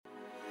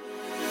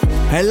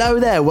Hello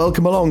there,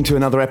 welcome along to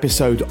another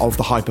episode of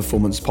the High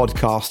Performance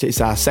Podcast.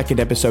 It's our second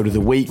episode of the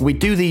week. We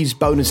do these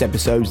bonus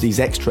episodes, these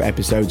extra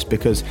episodes,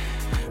 because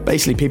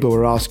basically people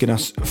were asking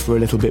us for a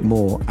little bit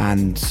more,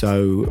 and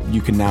so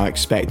you can now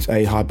expect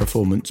a High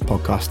Performance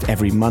Podcast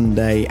every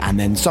Monday, and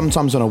then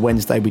sometimes on a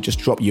Wednesday we just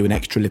drop you an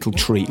extra little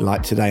treat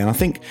like today. And I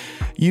think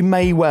you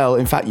may well,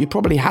 in fact you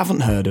probably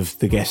haven't heard of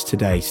the guest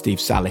today, Steve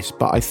Sallis,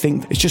 but I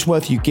think it's just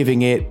worth you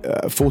giving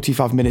it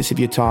 45 minutes of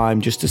your time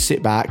just to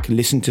sit back,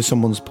 listen to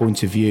someone's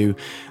point of view,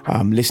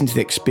 listen to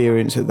the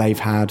experience that they've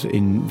had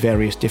in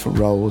various different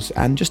roles,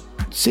 and just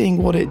seeing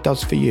what it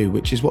does for you,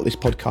 which is what this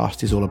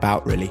podcast is all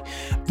about, really.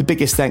 The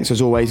biggest thanks,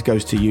 as always,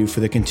 goes to you for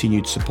the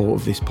continued support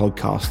of this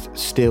podcast,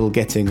 still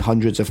getting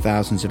hundreds of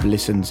thousands of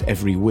listens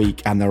every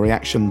week, and the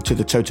reaction to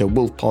the Toto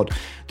Wolff pod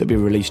that we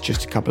released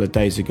just a couple of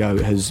days ago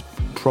has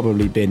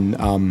probably been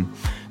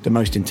the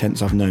most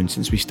intense I've known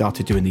since we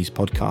started doing these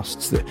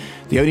podcasts.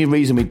 The only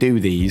reason we do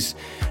these,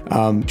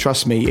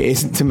 trust me, it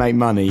isn't to make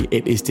money,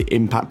 it is to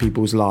impact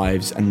people's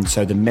lives. And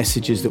so the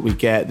messages that we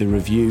get, the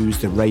reviews,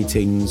 the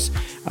ratings,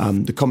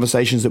 the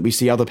conversations that we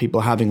see other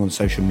people having on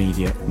social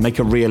media make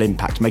a real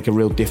impact, make a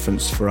real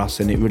difference for us.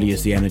 And it really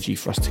is the energy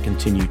for us to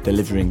continue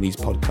delivering these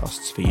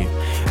podcasts for you.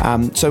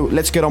 So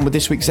let's get on with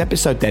this week's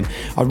episode then.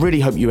 I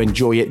really hope you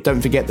enjoy it.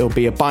 Don't forget there'll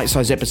be a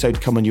bite-sized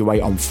episode coming your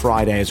way on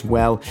Friday as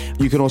well.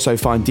 You can also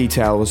find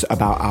details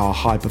about our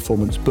high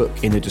performance book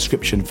in the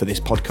description for this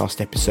podcast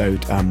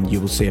episode.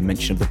 You will see a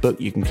mention of the book.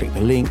 You can click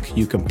the link.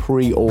 You can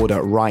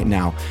pre-order right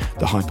now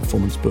the high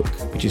performance book,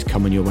 which is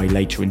coming your way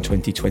later in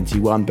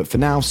 2021. But for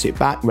now, sit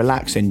back,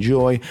 relax,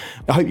 enjoy.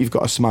 I hope you've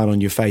got a smile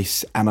on your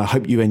face, and I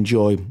hope you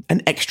enjoy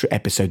an extra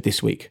episode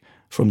this week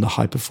from the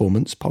High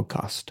Performance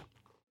Podcast.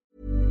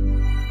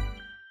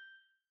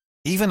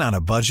 Even on a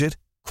budget,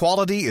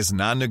 quality is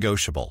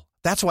non-negotiable.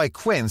 That's why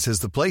Quince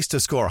is the place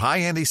to score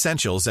high-end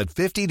essentials at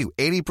 50 to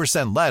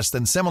 80% less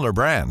than similar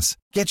brands.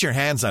 Get your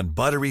hands on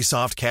buttery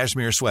soft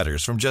cashmere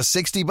sweaters from just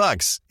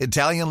 $60,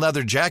 Italian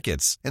leather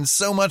jackets, and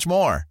so much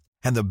more.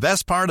 And the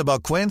best part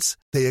about Quince,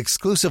 they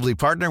exclusively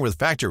partner with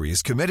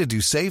factories committed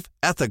to safe,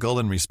 ethical,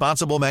 and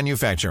responsible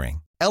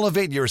manufacturing.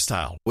 Elevate your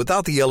style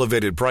without the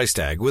elevated price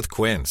tag with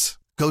Quince.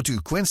 Go to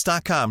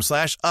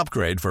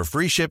quince.com/upgrade for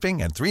free shipping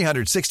and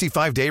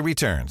 365-day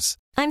returns.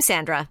 I'm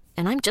Sandra,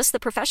 and I'm just the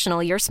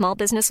professional your small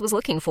business was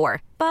looking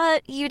for.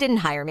 But you didn't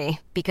hire me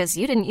because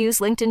you didn't use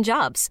LinkedIn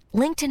Jobs.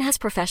 LinkedIn has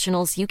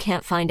professionals you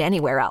can't find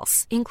anywhere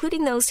else,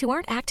 including those who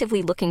aren't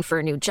actively looking for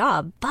a new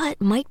job,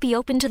 but might be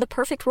open to the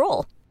perfect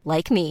role,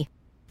 like me.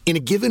 In a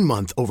given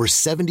month, over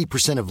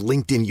 70% of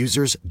LinkedIn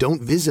users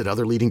don't visit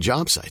other leading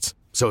job sites.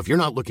 So if you're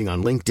not looking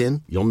on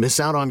LinkedIn, you'll miss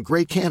out on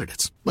great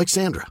candidates like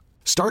Sandra.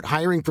 Start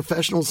hiring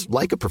professionals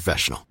like a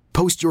professional.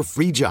 Post your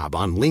free job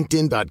on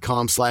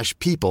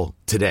linkedin.com/people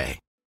today.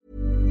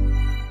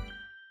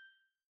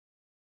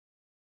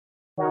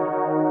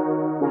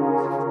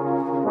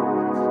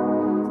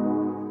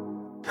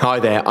 Hi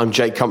there, I'm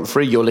Jake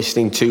Comfrey. You're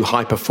listening to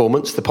High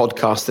Performance, the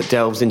podcast that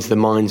delves into the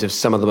minds of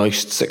some of the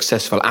most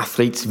successful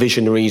athletes,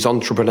 visionaries,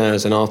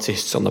 entrepreneurs and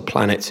artists on the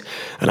planet,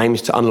 and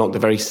aims to unlock the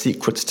very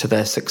secrets to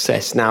their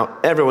success. Now,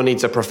 everyone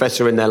needs a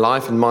professor in their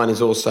life, and mine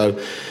is also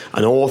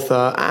an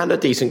author and a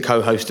decent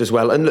co-host as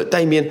well. And look,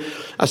 Damien,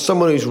 as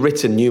someone who's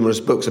written numerous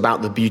books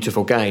about the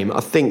beautiful game,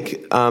 I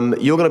think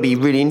you're going to be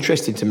really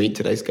interested to meet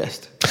today's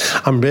guest.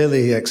 I'm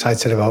really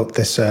excited about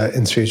this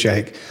interview,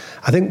 Jake.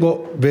 I think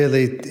what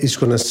really is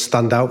going to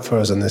stand out for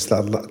us in this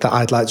that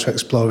I'd like to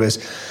explore is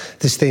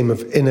this theme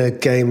of in a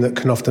game that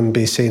can often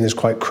be seen as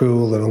quite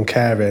cruel and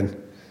uncaring.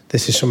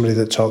 This is somebody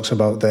that talks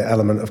about the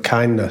element of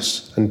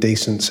kindness and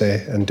decency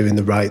and doing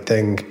the right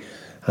thing.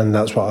 And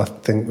that's what I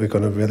think we're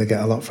going to really get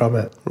a lot from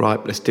it.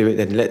 Right, let's do it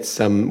then. Let's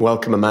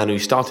welcome a man who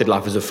started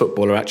life as a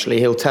footballer, actually.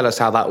 He'll tell us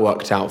how that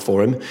worked out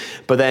for him.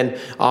 But then,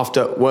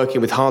 after working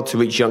with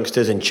hard-to-reach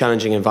youngsters in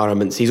challenging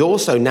environments, he's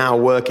also now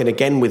working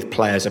again with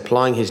players,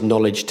 applying his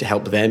knowledge to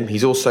help them.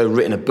 He's also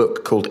written a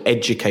book called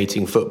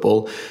Educating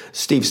Football.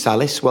 Steve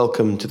Sallis,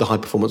 welcome to the High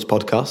Performance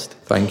Podcast.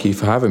 Thank you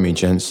for having me,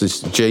 gents.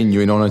 It's a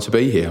genuine honour to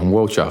be here. I'm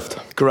well chuffed.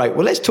 Great.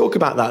 Well, let's talk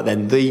about that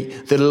then.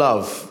 The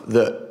love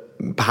that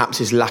perhaps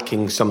is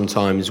lacking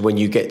sometimes when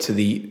you get to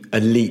the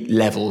elite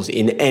levels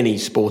in any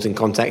sporting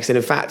context, and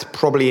in fact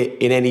probably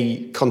in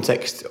any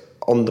context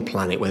on the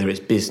planet, whether it's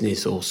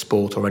business or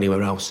sport or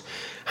anywhere else.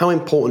 How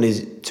important is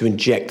it to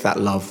inject that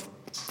love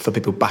for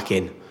people back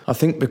in? I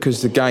think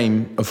because the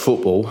game of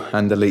football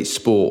and elite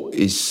sport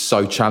is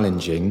so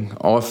challenging,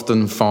 I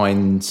often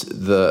find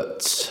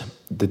that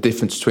the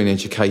difference between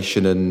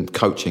education and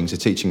coaching, so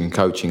teaching and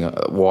coaching,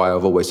 why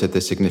I've always said they're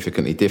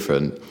significantly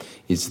different,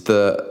 is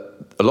that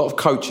a lot of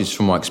coaches,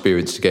 from my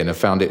experience, again, have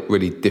found it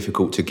really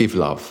difficult to give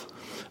love.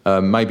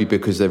 Maybe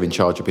because they're in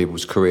charge of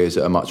people's careers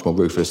at a much more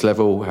ruthless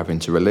level, having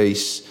to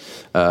release.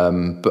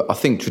 But I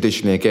think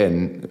traditionally,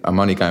 again, I'm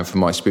only going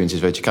from my experiences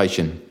of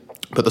education,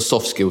 but the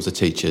soft skills of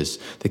teachers,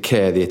 the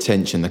care, the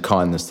attention, the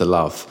kindness, the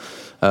love,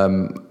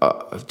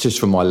 just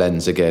from my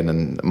lens again,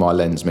 and my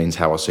lens means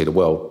how I see the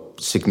world,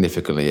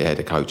 significantly ahead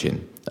of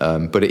coaching.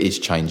 But it is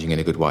changing in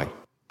a good way.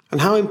 And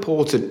how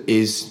important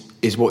is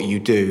is what you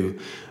do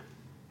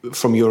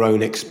from your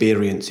own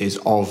experiences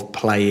of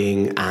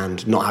playing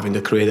and not having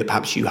the career that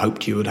perhaps you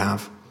hoped you would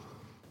have?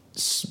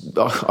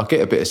 I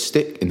get a bit of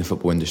stick in the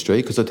football industry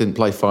because I didn't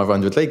play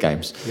 500 league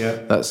games. Yeah.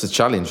 That's the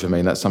challenge for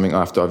me. That's something I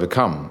have to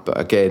overcome. But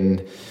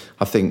again,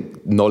 I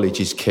think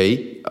knowledge is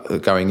key.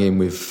 Going in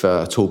with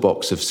a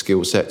toolbox of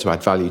skill set to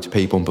add value to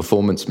people and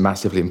performance,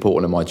 massively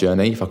important in my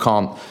journey. If I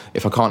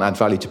can't add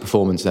value to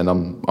performance, then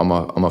I'm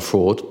a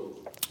fraud.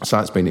 So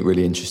that's been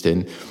really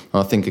interesting. And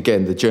I think,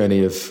 again, the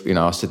journey of,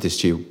 I said this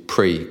to you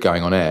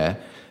pre-going on air,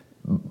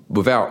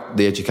 without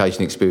the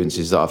education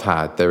experiences that I've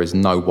had, there is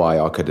no way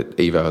I could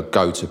either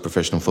go to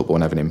professional football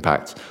and have an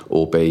impact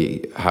or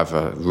have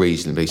a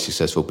reasonably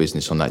successful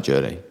business on that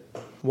journey.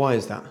 Why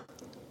is that?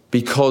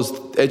 Because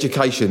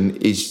education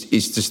is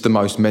just the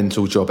most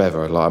mental job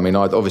ever.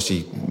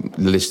 Obviously,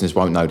 the listeners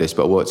won't know this,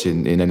 but I worked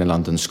in inner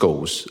London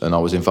schools, and I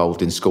was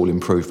involved in school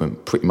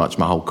improvement pretty much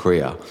my whole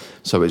career.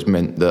 So it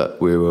meant that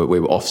we were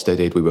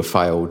Ofsteded, we were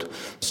failed,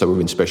 so we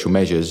were in special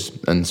measures,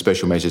 and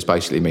special measures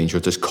basically means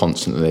you're just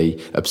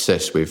constantly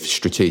obsessed with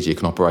strategic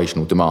and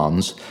operational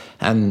demands,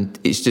 and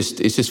it's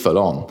just full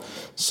on.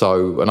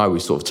 So I know we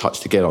sort of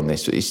touched again on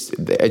this,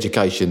 the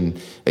education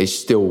is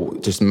still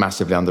just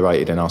massively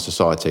underrated in our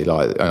society.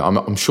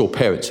 I'm sure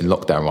parents in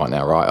lockdown right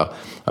now, right,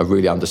 are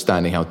really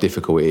understanding how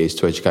difficult it is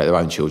to educate their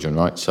own children,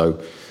 right?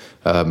 So,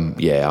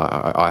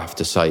 I have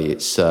to say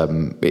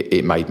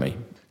it made me.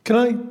 Can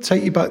I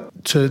take you back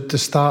to the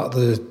start of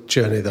the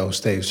journey though,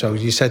 Steve? So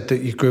you said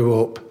that you grew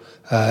up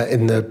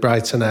in the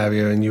Brighton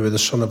area and you were the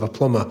son of a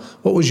plumber.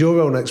 What was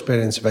your own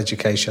experience of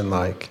education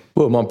like?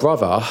 Well, my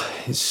brother,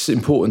 it's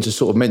important to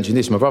sort of mention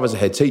this, my brother's a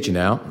head teacher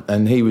now,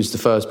 and he was the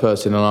first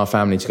person in our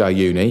family to go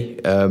uni.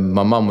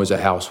 My mum was a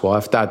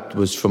housewife. Dad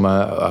was from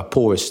a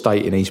poor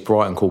estate in East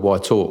Brighton called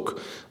Whitetalk,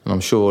 and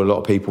I'm sure a lot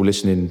of people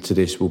listening to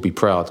this will be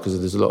proud because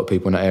there's a lot of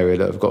people in that area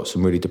that have got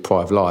some really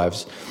deprived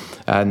lives.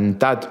 And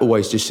Dad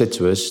always just said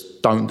to us,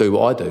 don't do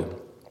what I do.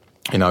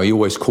 He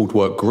always called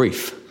work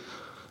grief.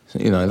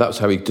 That's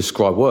how he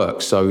described work.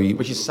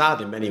 Which is sad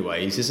in many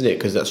ways, isn't it?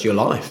 Because that's your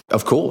life.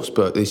 Of course,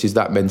 but this is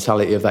that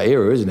mentality of that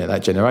era, isn't it?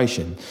 That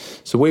generation.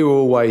 So we were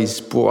always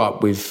brought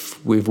up with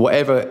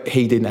whatever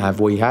he didn't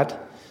have, we had.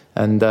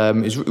 And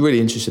it's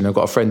really interesting. I've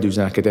got a friend who's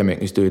an academic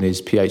who's doing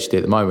his PhD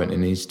at the moment,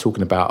 and he's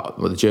talking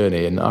about the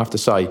journey. And I have to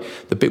say,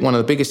 one of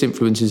the biggest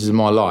influences in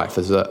my life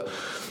is that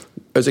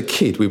as a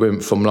kid, we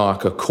went from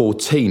like a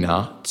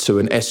Cortina to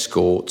an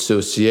Escort to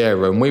a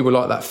Sierra, and we were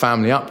like that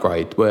family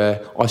upgrade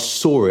where I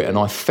saw it and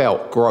I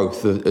felt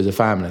growth as a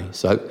family.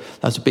 So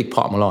that's a big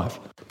part of my life.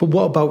 But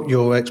what about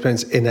your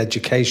experience in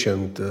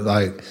education?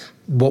 Like,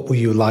 what were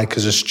you like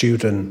as a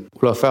student?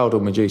 Well, I failed all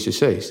my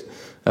GCSEs,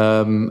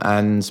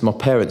 and my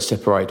parents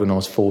separated when I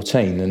was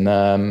 14,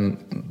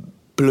 and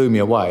blew me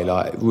away,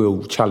 like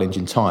real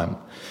challenging time.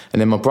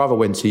 And then my brother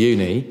went to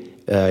uni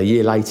a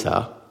year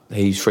later.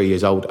 He's 3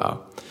 years older.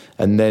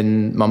 And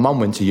then my mum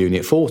went to uni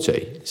at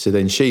 40. So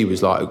then she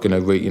was like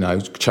going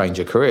to, change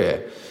her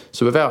career.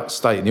 So without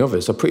stating the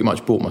obvious, I pretty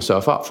much brought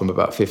myself up from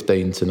about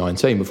 15 to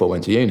 19 before I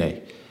went to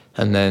uni.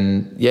 And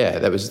then,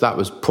 that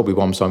was probably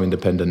why I'm so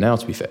independent now,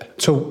 to be fair.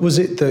 So was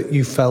it that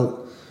you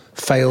felt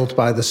failed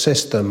by the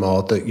system,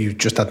 or that you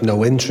just had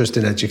no interest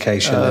in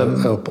education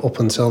up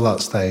until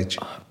that stage?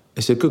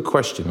 It's a good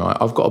question, right?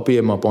 I've got to be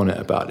in my bonnet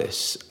about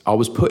this. I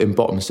was put in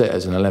bottom set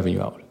as an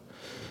 11-year-old.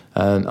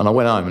 And I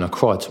went home and I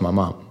cried to my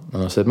mum.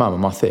 And I said, Mum,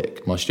 am I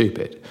thick? Am I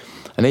stupid?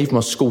 And even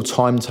my school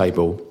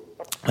timetable,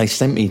 they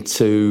sent me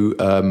to,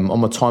 on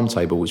my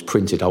timetable was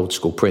printed, old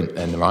school print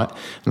then, right?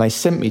 And they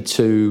sent me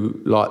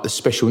to, like, the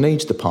special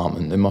needs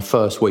department in my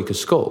first week of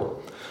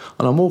school.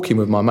 And I'm walking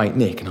with my mate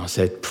Nick, and I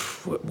said,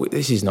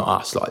 this is not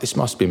us, like, this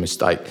must be a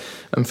mistake.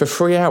 And for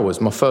 3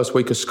 hours, my first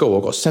week of school,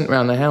 I got sent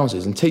around the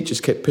houses, and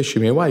teachers kept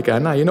pushing me away,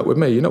 going, no, you're not with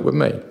me, you're not with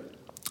me.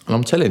 And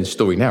I'm telling the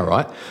story now,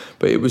 right?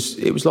 But it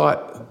was like,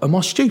 am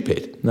I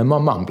stupid? And then my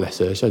mum, bless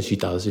her, so she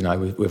does,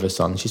 with her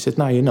son, she said,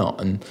 no, you're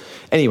not. And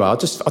anyway, I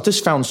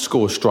just found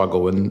school a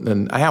struggle,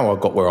 and how I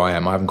got where I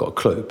am, I haven't got a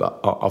clue, but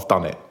I've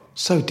done it.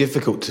 So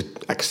difficult to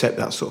accept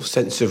that sort of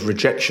sense of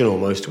rejection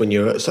almost when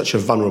you're at such a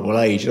vulnerable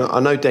age. And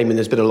I know, Damien,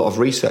 there's been a lot of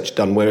research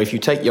done where if you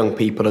take young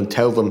people and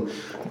tell them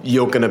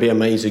you're going to be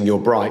amazing, you're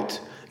bright,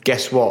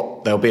 guess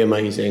what? They'll be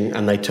amazing,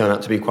 and they turn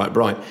out to be quite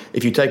bright.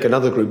 If you take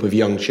another group of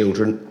young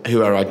children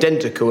who are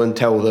identical and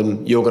tell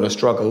them you're going to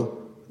struggle,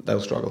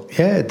 they'll struggle.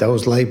 Yeah,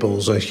 those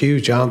labels are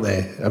huge, aren't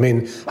they? I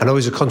mean, I know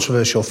he's a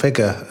controversial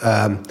figure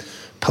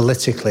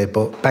politically,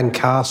 but Ben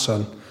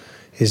Carson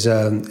is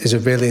a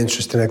really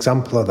interesting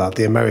example of that.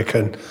 The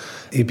American,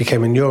 he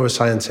became a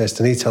neuroscientist,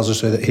 and he tells us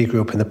that he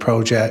grew up in the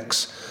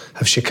projects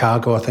of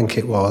Chicago, I think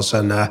it was,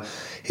 and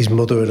his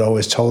mother had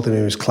always told him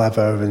he was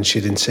clever, and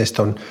she'd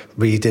insist on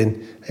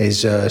reading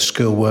his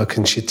schoolwork,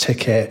 and she'd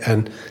tick it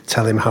and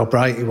tell him how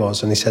bright he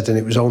was. And he said, and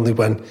it was only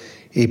when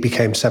he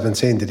became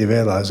 17 did he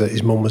realise that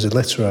his mum was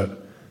illiterate,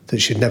 that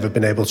she'd never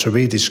been able to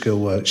read his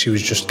schoolwork. She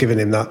was just giving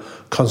him that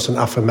constant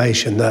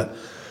affirmation that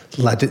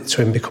led it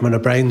to him becoming a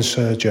brain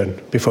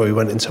surgeon before he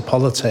went into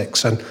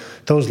politics. And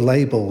those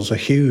labels are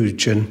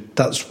huge. And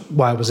that's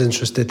why I was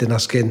interested in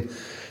asking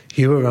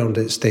you around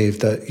it, Steve,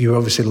 that you were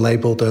obviously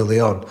labelled early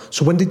on.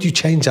 So when did you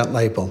change that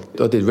label?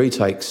 I did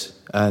retakes,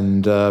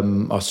 and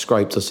I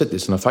said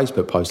this on a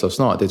Facebook post last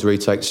night, I did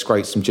retakes,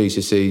 scraped some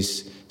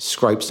GCSEs,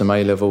 scraped some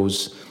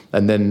A-levels,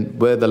 and then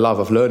where the love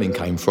of learning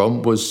came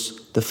from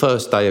was the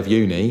first day of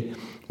uni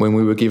when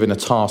we were given a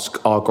task,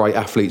 Are Great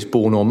Athletes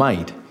Born or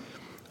Made?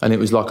 And it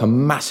was like a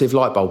massive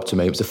light bulb to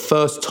me. It was the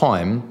first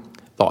time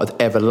that I'd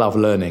ever loved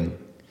learning.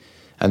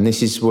 And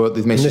this is what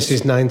the message... And this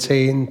is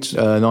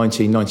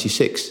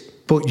 1996.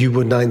 But you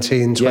were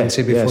 19,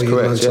 20 before you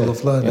learned to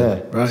love learning.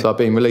 Yeah. Right. So I'd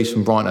been released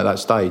from Brighton at that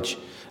stage.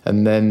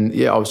 And then,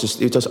 I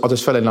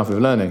just fell in love with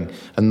learning.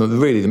 And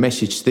really the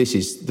message to this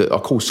is that I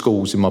call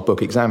schools in my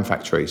book exam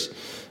factories.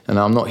 And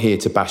I'm not here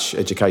to bash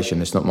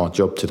education, it's not my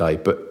job today,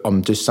 but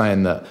I'm just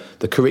saying that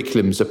the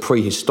curriculums are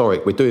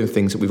prehistoric. We're doing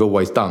things that we've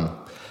always done.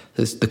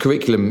 The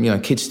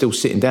curriculum, kids still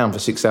sitting down for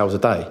 6 hours a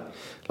day.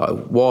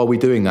 Like, why are we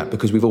doing that?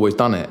 Because we've always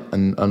done it.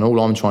 And all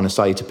I'm trying to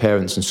say to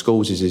parents and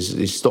schools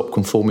is stop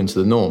conforming to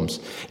the norms.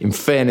 In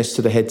fairness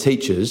to the head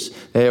teachers,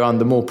 they're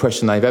under more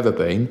pressure than they've ever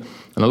been.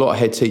 And a lot of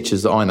head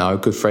teachers that I know,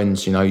 good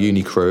friends,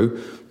 uni crew,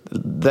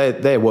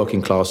 they're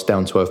working class,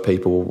 down-to-earth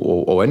people,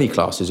 or any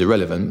class is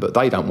irrelevant, but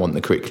they don't want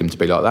the curriculum to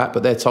be like that,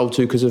 but they're told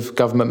to because of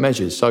government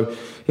measures. So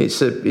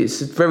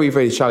it's very,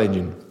 very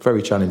challenging,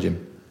 very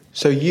challenging.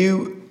 So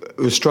you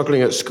were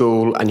struggling at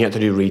school and you had to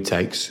do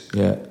retakes.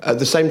 Yeah. At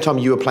the same time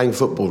you were playing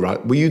football,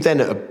 right? Were you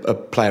then a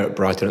player at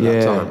Brighton at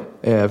that time?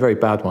 Yeah, a very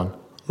bad one.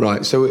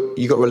 Right, so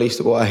you got released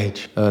at what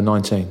age?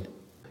 19.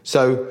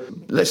 So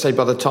let's say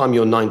by the time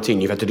you're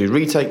 19, you've had to do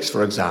retakes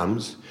for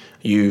exams,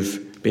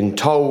 you've been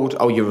told,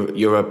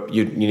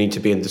 you need to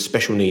be in the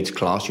special needs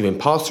class, you've been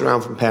passed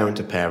around from parent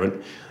to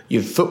parent,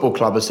 your football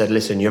club has said,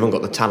 listen, you haven't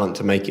got the talent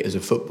to make it as a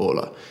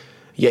footballer,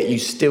 yet you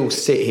still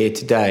sit here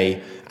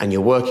today and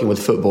you're working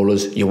with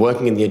footballers, you're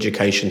working in the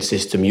education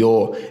system,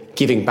 you're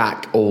giving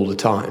back all the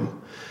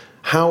time.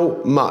 How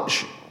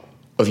much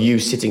of you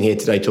sitting here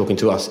today talking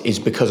to us is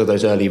because of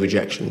those early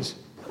rejections?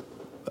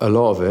 A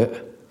lot of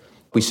it.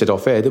 We said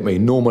off air, didn't we?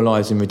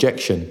 Normalising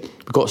rejection.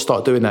 We've got to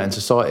start doing that in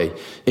society.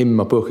 In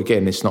my book,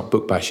 again, it's not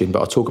book bashing,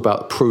 but I talk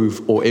about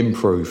prove or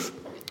improve.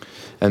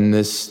 And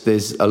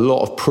there's a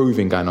lot of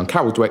proving going on.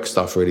 Carol Dweck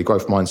stuff, really,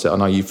 growth mindset. I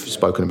know you've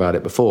spoken about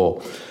it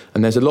before.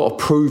 And there's a lot of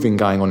proving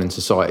going on in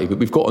society, but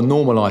we've got to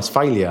normalise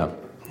failure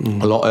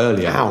a lot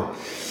earlier. How?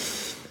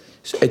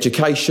 So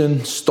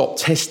education, stop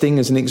testing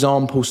as an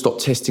example, stop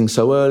testing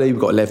so early.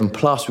 We've got 11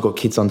 plus, we've got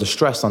kids under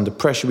stress, under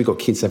pressure, we've got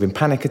kids having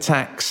panic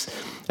attacks.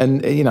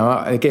 And,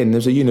 again,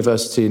 there's a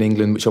university in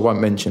England, which I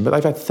won't mention, but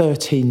they've had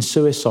 13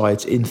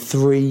 suicides in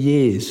 3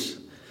 years.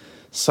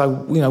 So,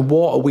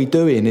 what are we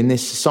doing in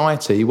this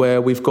society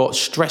where we've got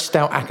stressed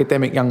out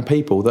academic young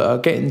people that are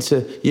getting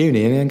to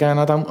uni and then going,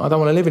 I don't want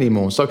to live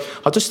anymore. So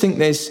I just think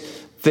there's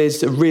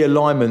a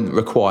realignment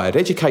required.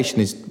 Education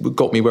has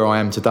got me where I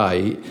am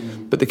today,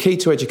 but the key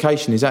to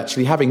education is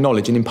actually having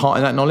knowledge and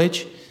imparting that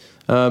knowledge.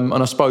 And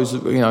I suppose,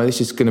 this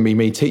is going to be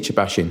me teacher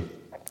bashing.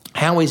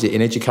 How is it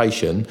in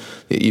education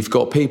that you've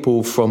got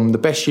people from the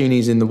best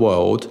unis in the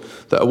world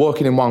that are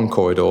working in one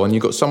corridor and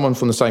you've got someone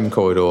from the same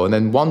corridor and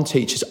then one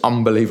teacher's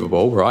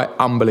unbelievable, right?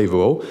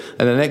 Unbelievable.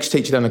 And the next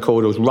teacher down the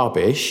corridor is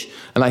rubbish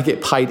and they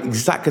get paid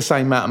exactly the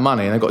same amount of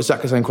money and they've got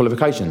exactly the same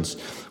qualifications,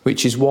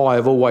 which is why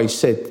I've always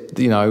said,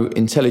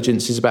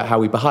 intelligence is about how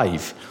we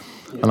behave.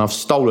 And I've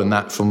stolen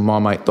that from my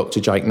mate,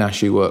 Dr. Jake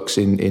Nash, who works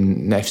in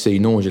FC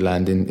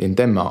Norgeland in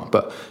Denmark.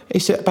 But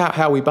it's about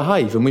how we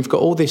behave. And we've got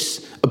all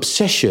this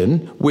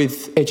obsession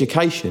with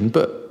education.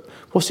 But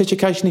what's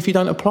education if you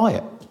don't apply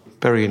it?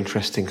 Very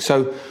interesting.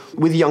 So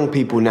with young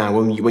people now,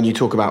 when you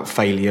talk about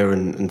failure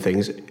and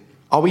things,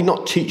 are we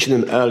not teaching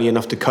them early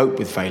enough to cope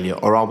with failure?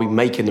 Or are we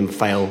making them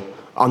fail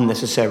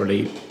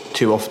unnecessarily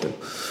too often?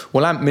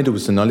 Well, Ant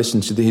Middleton, I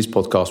listened to his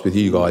podcast with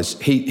you guys.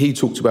 He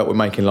talked about we're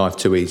making life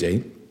too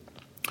easy.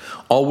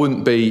 I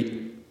wouldn't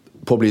be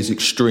probably as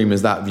extreme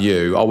as that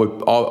view.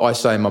 I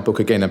say in my book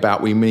again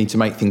about we need to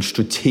make things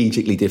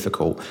strategically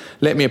difficult.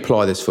 Let me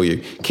apply this for you.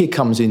 Kid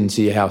comes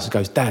into your house and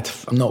goes, Dad,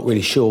 I'm not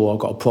really sure, I've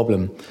got a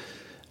problem.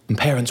 And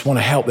parents want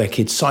to help their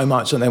kids so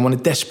much and they want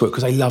to desperate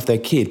because they love their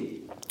kid.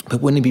 But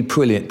wouldn't it be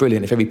brilliant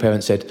if every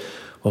parent said,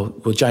 well,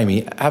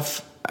 Jamie,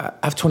 have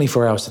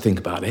 24 hours to think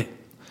about it.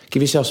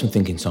 Give yourself some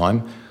thinking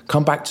time.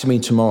 Come back to me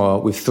tomorrow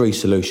with 3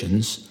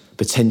 solutions.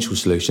 Potential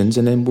solutions,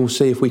 and then we'll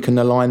see if we can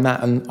align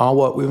that and I'll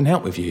work with and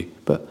help with you.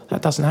 But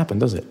that doesn't happen,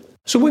 does it?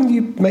 So when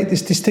you make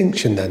this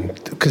distinction then,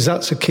 because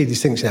that's a key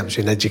distinction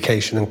between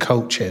education and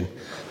coaching,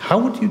 how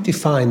would you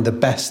define the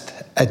best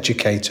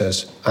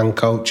educators and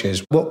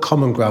coaches? What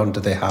common ground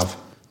do they have?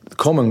 The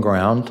common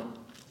ground,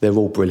 they're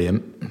all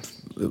brilliant.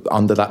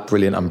 Under that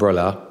brilliant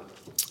umbrella,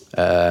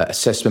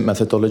 assessment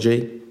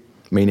methodology,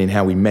 meaning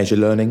how we measure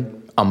learning,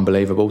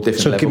 unbelievable.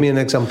 Different level. Give me an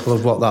example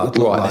of what that would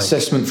look like.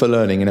 Assessment for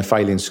learning in a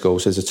failing school.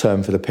 So there's a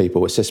term for the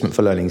people. Assessment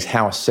for learning is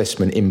how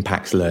assessment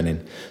impacts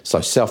learning.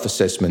 So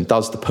self-assessment,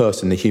 does the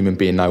person, the human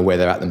being, know where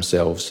they're at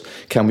themselves?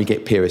 Can we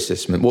get peer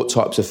assessment? What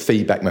types of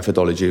feedback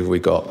methodology have we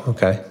got?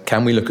 Okay.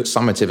 Can we look at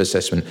summative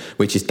assessment,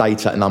 which is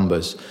data and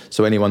numbers?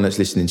 So anyone that's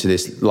listening to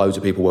this, loads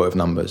of people work with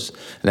numbers.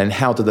 And then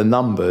how do the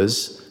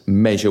numbers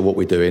measure what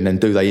we're doing,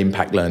 and do they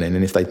impact learning?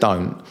 And if they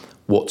don't,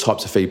 what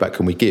types of feedback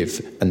can we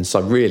give? And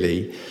so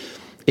really,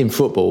 in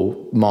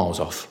football, miles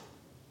off.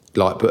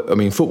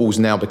 Football's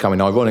now becoming,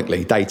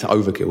 ironically, data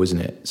overkill, isn't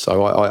it?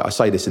 So I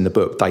say this in the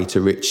book,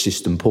 data-rich,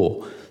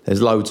 system-poor.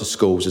 There's loads of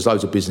schools, there's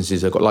loads of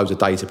businesses, they've got loads of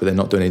data, but they're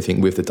not doing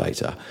anything with the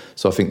data.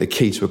 So I think the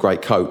key to a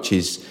great coach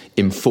is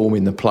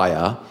informing the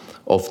player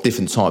of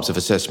different types of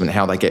assessment,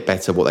 how they get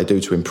better, what they do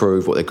to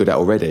improve, what they're good at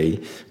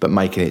already, but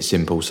making it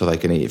simple so they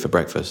can eat it for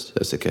breakfast.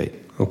 That's the key.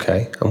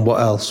 Okay. And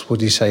what else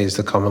would you say is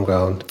the common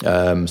ground?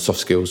 Soft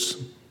skills.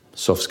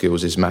 Soft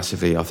skills is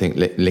massively, I think,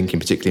 linking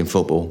particularly in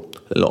football.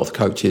 A lot of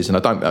coaches,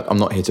 and I'm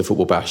not here to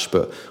football bash,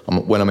 but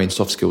when I mean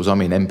soft skills, I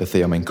mean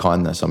empathy, I mean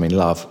kindness, I mean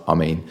love, I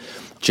mean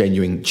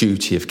genuine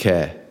duty of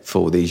care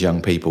for these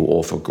young people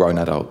or for grown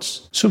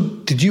adults. So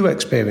did you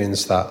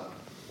experience that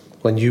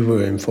when you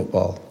were in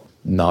football?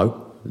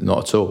 No,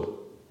 not at all.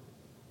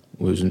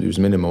 It was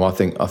minimal. I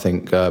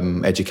think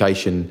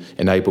education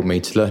enabled me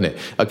to learn it.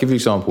 I'll give you an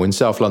example. In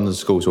South London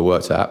schools we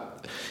worked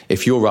at,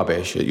 if you're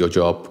rubbish at your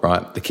job,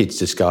 right, the kids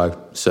just go,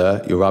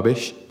 "Sir, you're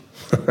rubbish."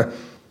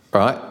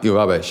 Right? You're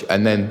rubbish.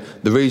 And then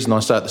the reason I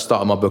say at the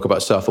start of my book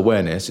about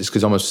self-awareness is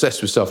because I'm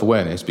obsessed with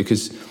self-awareness,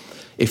 because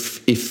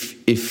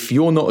if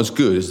you're not as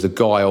good as the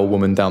guy or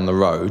woman down the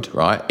road,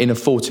 right, in a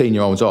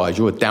 14-year-old's eyes,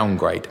 you're a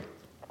downgrade.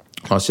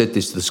 I said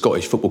this to the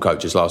Scottish football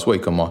coaches last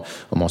week on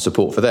my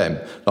support for them.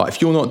 Like,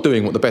 if you're not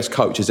doing what the best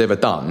coach has ever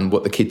done,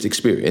 what the kids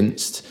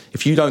experienced,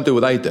 if you don't do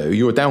what they do,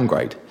 you're a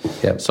downgrade.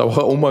 Yep. So I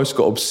almost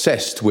got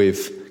obsessed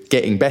with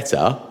getting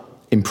better,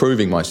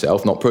 improving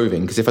myself, not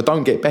proving, because if I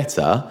don't get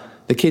better,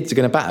 the kids are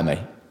going to batter me.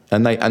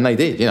 And they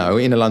did,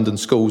 inner London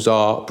schools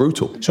are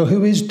brutal. So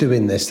who is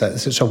doing this?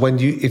 So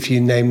if you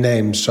name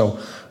names, so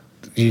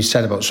you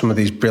said about some of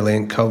these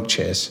brilliant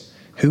coaches,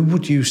 who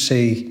would you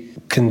see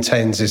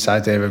contains this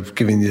idea of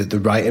giving you the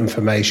right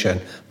information,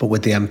 but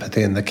with the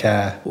empathy and the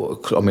care? Well,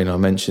 I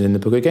mentioned in the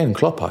book again,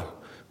 Kloppo.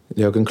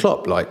 Jurgen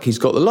Klopp, he's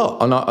got the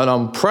lot. And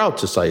I'm proud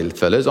to say,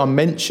 fellas, I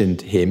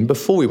mentioned him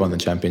before we won the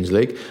Champions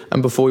League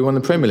and before we won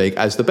the Premier League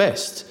as the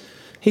best.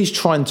 He's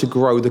trying to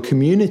grow the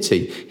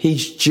community.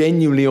 He's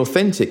genuinely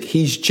authentic.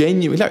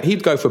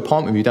 He'd go for a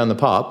pint with you down the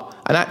pub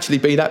and actually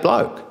be that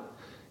bloke.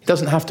 He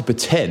doesn't have to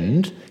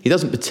pretend. He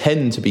doesn't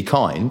pretend to be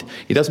kind.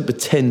 He doesn't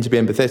pretend to be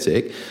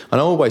empathetic. And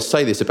I always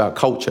say this about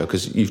culture,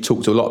 because you've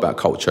talked a lot about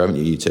culture, haven't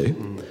you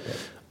two? Yeah.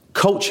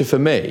 Culture for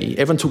me,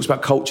 everyone talks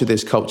about culture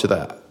this, culture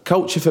that.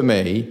 Culture for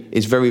me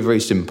is very, very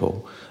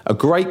simple. A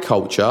great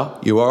culture,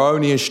 you are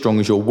only as strong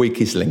as your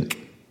weakest link.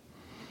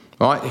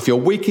 Right? If your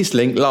weakest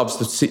link loves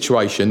the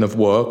situation of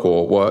work,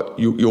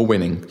 you're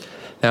winning.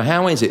 Now,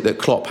 how is it that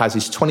Klopp has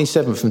his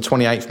 27th and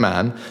 28th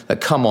man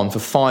that come on for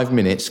 5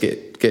 minutes,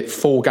 get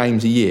 4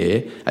 games a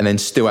year, and then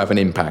still have an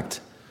impact?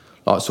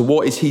 So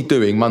what is he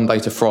doing Monday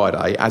to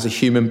Friday as a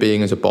human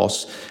being, as a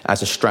boss,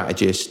 as a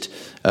strategist?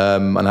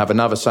 And I have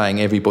another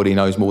saying, everybody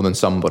knows more than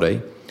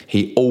somebody.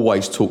 He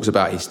always talks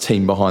about his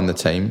team behind the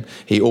team.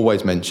 He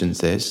always mentions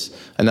this.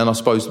 And then I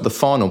suppose the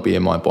final bee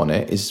in my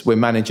bonnet is when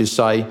managers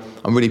say,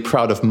 I'm really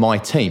proud of my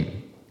team.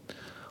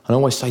 And I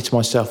always say to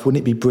myself,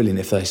 wouldn't it be brilliant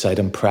if they said,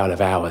 I'm proud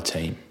of our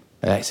team?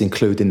 And that's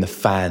including the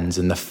fans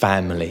and the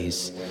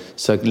families.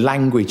 So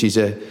language is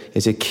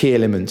a key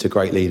element to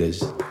great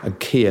leaders, a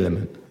key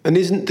element. And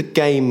isn't the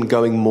game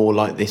going more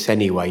like this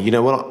anyway?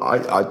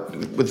 I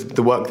with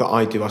the work that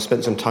I do, I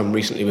spent some time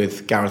recently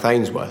with Gareth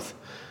Ainsworth,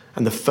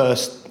 and the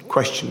first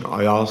question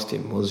I asked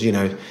him was,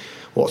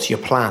 what's your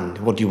plan?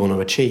 What do you want to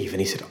achieve? And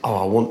he said,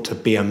 I want to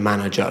be a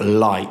manager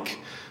like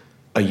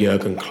a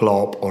Jurgen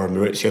Klopp or a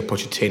Maurizio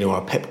Pochettino or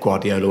a Pep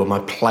Guardiola, where my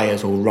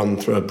players will run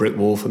through a brick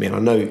wall for me. And I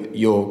know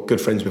you're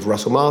good friends with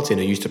Russell Martin,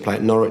 who used to play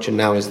at Norwich and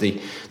now is the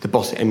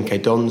boss at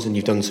MK Dons, and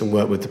you've done some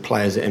work with the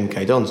players at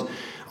MK Dons.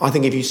 I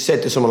think if you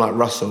said to someone like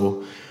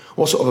Russell,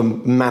 what sort of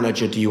a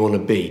manager do you want to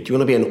be? Do you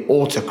want to be an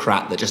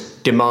autocrat that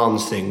just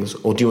demands things,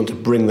 or do you want to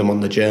bring them on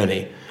the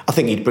journey? I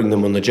think he'd bring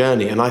them on the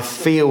journey. And I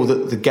feel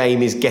that the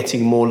game is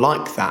getting more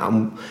like that,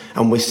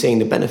 and we're seeing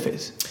the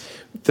benefits.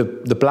 The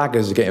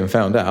blaggers are getting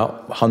found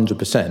out,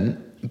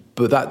 100%.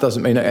 But that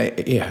doesn't mean,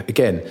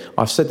 again,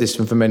 I've said this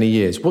for many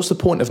years. What's the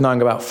point of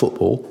knowing about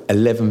football,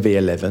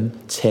 11v11,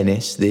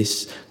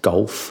 tennis,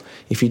 golf,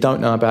 if you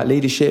don't know about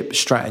leadership,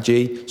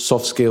 strategy,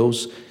 soft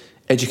skills,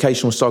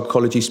 educational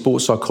psychology,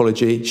 sports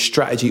psychology,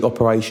 strategy,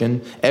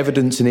 operation,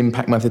 evidence and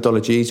impact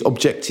methodologies,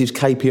 objectives,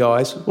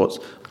 KPIs?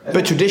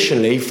 But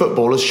traditionally,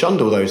 football has shunned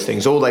all those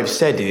things. All they've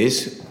said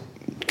is,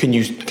 can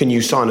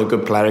you sign a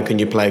good player and can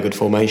you play a good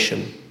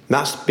formation?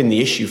 That's been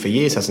the issue for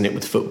years, hasn't it,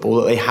 with football,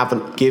 that they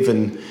haven't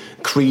given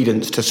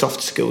credence to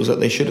soft skills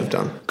that they should have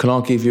done. Can I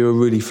give you a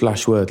really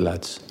flash word,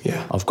 lads?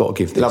 Yeah. I've got to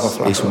give this. Love a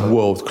flash it's word.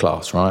 World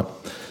class, right?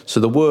 So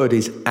the word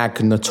is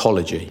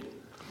agnotology.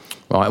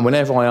 Right, and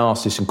whenever I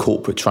ask this in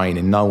corporate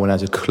training, no one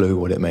has a clue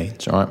what it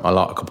means, right? I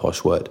like a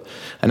posh word.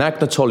 And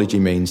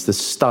agnotology means the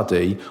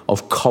study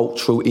of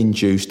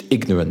cultural-induced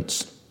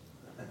ignorance.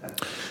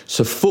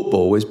 So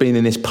football has been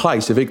in this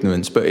place of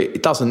ignorance, but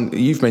it doesn't,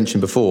 you've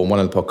mentioned before on one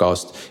of the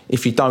podcasts,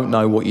 if you don't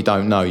know what you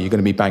don't know, you're going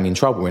to be banging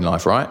trouble in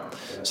life, right?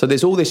 So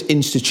there's all this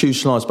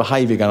institutionalised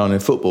behaviour going on in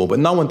football, but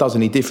no one does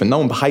any different. No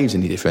one behaves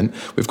any different.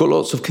 We've got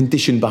lots of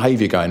conditioned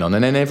behaviour going on.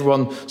 And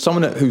then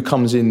someone who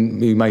comes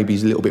in who maybe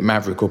is a little bit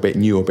maverick or a bit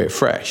new or a bit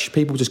fresh,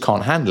 people just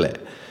can't handle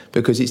it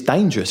because it's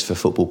dangerous for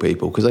football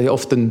people because they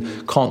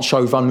often can't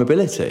show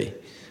vulnerability.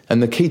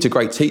 And the key to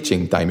great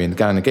teaching, Damien,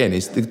 again and again,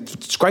 is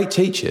great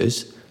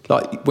teachers,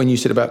 like when you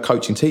said about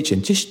coaching,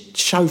 teaching, just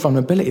show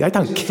vulnerability. They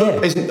don't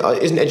care.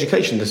 Isn't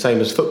education the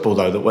same as football,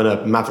 though, that when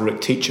a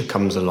maverick teacher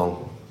comes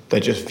along, they're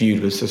just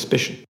viewed with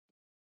suspicion?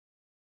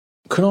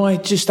 Can I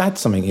just add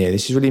something here?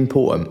 This is really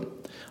important.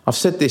 I've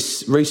said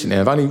this recently.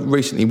 I've only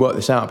recently worked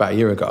this out about a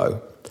year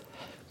ago.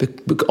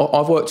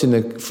 I've worked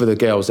for the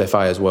girls' FA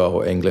as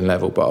well at England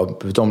level, but I've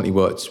predominantly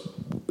worked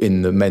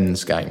in the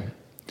men's game.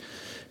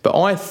 But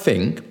I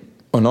think,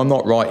 and I'm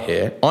not right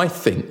here, I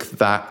think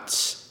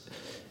that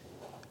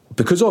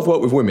because I've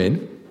worked with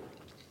women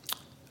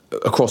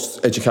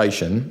across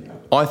education,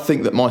 I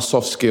think that my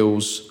soft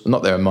skills,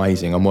 not they're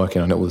amazing, I'm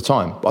working on it all the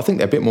time, but I think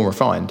they're a bit more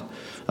refined.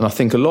 And I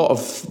think a lot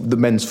of the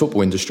men's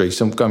football industry,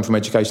 some going from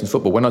education to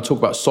football, when I talk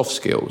about soft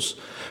skills,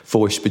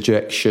 voice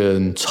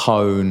projection,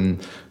 tone,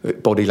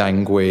 body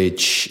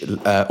language,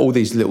 all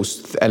these little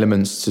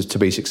elements to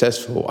be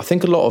successful, I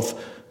think a lot of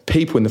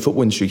people in the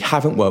football industry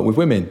haven't worked with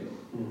women.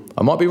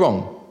 I might be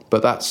wrong,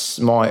 but that's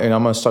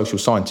I'm a social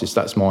scientist,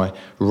 that's my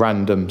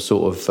random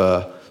sort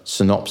of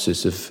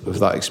synopsis of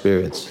that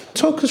experience.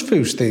 Talk us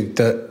through, Steve,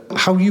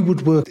 how you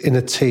would work in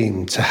a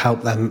team to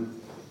help them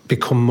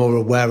become more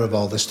aware of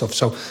all this stuff.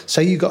 So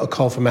say you got a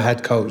call from a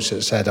head coach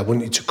that said, I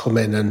want you to come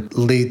in and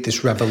lead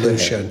this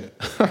revolution.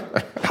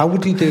 How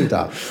would you do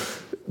that?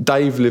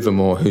 Dave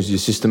Livermore, who's the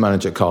assistant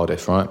manager at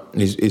Cardiff, right,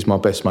 is my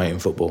best mate in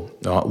football.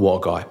 Right, what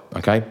a guy,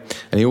 okay?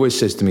 And he always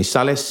says to me,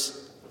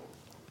 Sallis,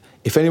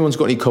 if anyone's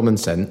got any common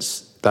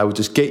sense, they will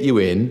just get you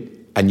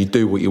in and you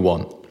do what you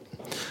want.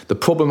 The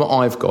problem that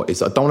I've got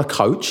is I don't want to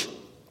coach,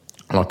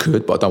 and I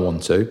could, but I don't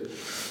want to.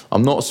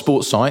 I'm not a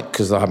sports psych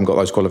because I haven't got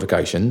those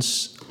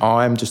qualifications.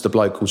 I'm just a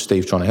bloke called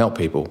Steve trying to help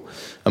people.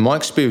 And my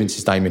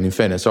experiences, Damien, in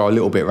fairness, are a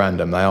little bit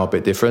random. They are a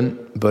bit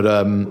different. But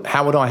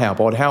how would I help?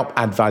 I'd help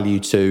add value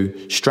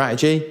to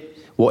strategy,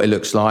 what it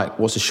looks like,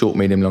 what's the short,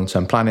 medium,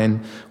 long-term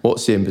planning,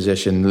 what's the in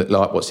position look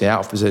like, what's the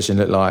out of position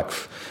look like,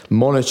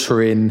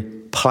 monitoring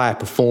player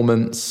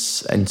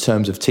performance in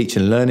terms of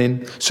teaching and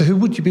learning. So who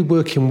would you be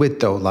working with,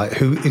 though? Like,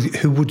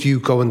 who would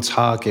you go and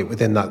target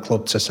within that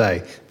club to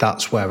say,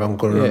 that's where I'm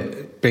going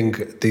to bring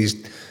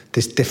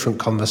this different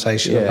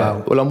conversation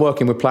about? Well, I'm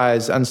working with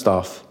players and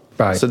staff.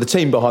 Right. So the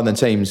team behind the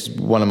teams,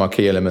 one of my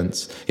key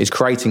elements, is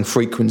creating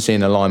frequency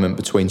and alignment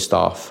between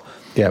staff.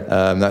 Yeah,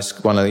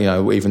 that's one of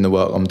even the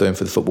work I'm doing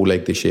for the Football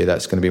League this year.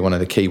 That's going to be one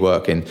of the key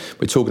work. And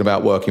we're talking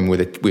about working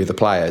with the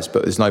players,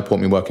 but there's no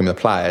point in working with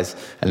the players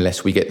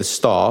unless we get the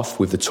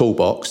staff with the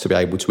toolbox to be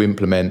able to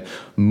implement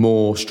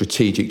more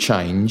strategic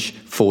change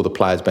for the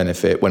players'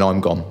 benefit when I'm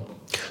gone.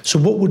 So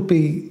what would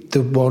be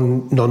the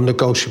one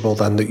non-negotiable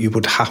then that you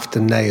would have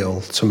to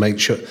nail to make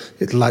sure,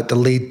 like the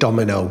lead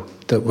domino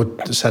that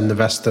would send the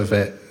rest of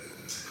it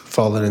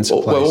falling into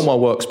place? Well, all my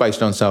work's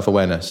based on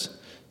self-awareness.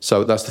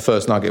 So that's the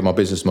first nugget of my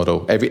business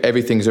model.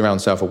 Everything's around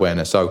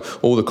self-awareness. So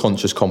all the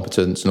conscious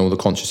competence and all the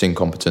conscious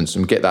incompetence,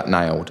 and get that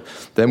nailed.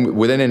 Then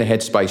we're then in a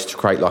headspace to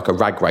create like a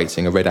RAG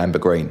rating, a red, amber,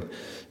 green.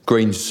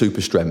 Green's super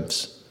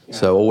strengths. Yeah.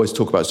 So always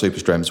talk about super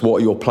strengths. What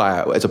are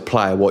your as a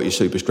player, what are your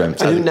super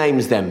strengths? And who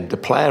names them, the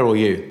player or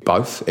you?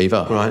 Both,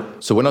 either. Right.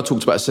 So when I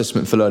talked about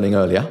assessment for learning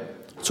earlier,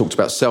 I talked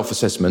about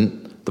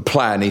self-assessment. The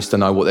player needs to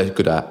know what they're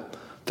good at.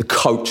 The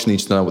coach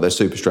needs to know what their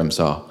super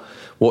strengths are.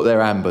 What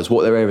their ambers,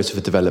 what their areas for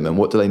development,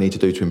 what do they need to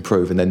do to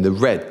improve, and then the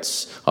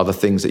reds are the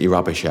things that you're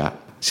rubbish at.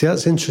 See,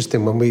 that's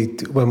interesting. When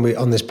we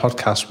on this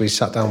podcast, we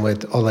sat down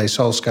with Ole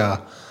Solskjaer,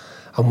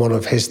 and one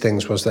of his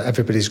things was that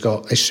everybody's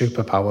got a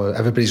superpower,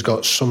 everybody's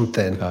got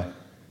something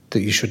that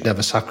you should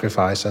never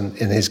sacrifice. And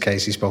in his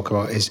case, he spoke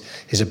about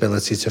his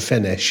ability to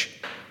finish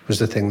was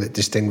the thing that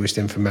distinguished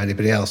him from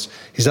anybody else.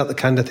 Is that the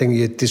kind of thing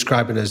you're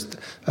describing as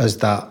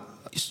that?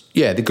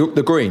 Yeah, the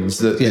greens,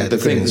 the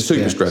thing, the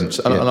super strengths.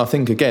 And I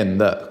think, again,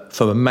 that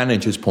from a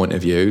manager's point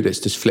of view, let's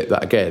just flip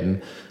that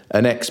again,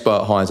 an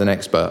expert hires an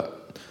expert.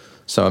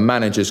 So a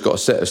manager's got a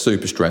set of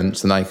super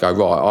strengths and they go,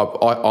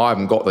 right, I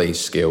haven't got these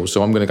skills,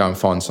 so I'm going to go and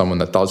find someone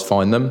that does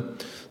find them.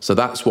 So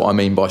that's what I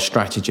mean by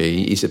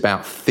strategy, is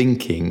about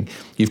thinking.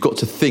 You've got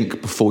to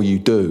think before you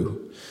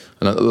do.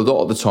 And a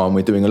lot of the time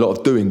we're doing a lot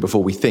of doing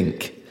before we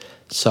think.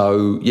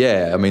 So,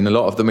 yeah, my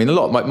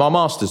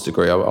master's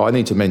degree, I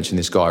need to mention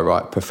this guy,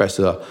 right,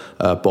 Professor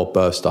Bob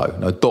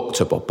Burstow,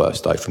 Dr. Bob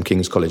Burstow from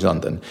King's College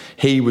London.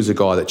 He was a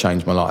guy that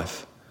changed my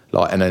life,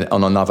 and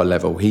on another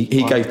level. He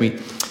gave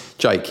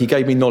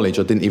me knowledge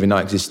I didn't even know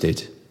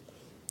existed.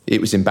 it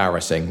was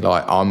embarrassing.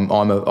 Like I'm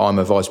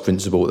a vice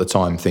principal at the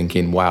time,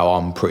 thinking, wow,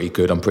 I'm pretty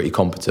good, I'm pretty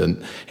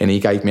competent. And he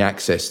gave me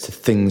access to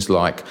things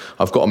like,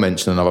 I've got to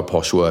mention another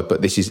posh word,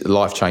 but this is a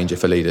life changer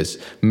for leaders,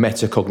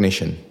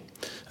 metacognition.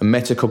 And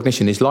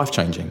metacognition is life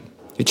changing.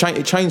 It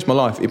changed my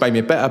life. It made me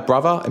a better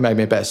brother. It made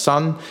me a better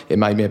son. It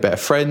made me a better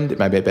friend. It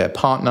made me a better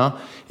partner.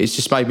 It's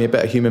just made me a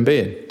better human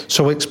being.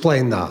 So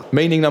explain that.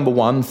 Meaning number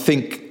one,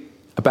 think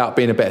about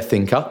being a better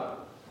thinker.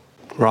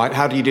 Right,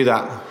 how do you do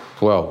that?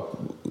 Well,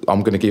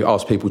 I'm going to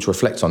ask people to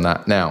reflect on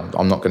that now.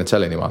 I'm not going to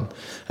tell anyone.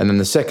 And then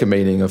the second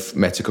meaning of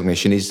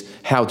metacognition is,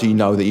 how do you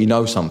know that you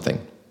know something?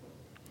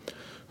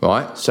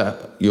 Right?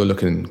 So you're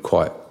looking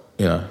quite,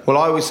 Well,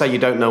 I always say you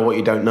don't know what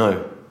you don't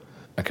know.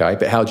 Okay,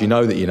 but how do you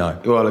know that you know?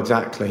 Well,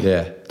 exactly.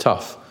 Yeah,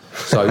 tough.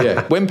 So,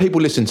 yeah, when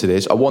people listen to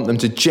this, I want them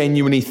to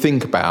genuinely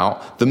think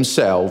about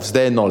themselves,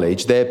 their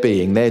knowledge, their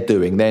being, their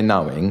doing, their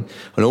knowing.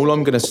 And all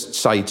I'm going to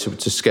say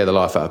to scare the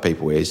life out of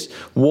people is,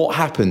 what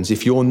happens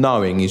if your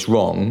knowing is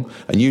wrong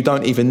and you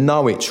don't even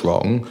know it's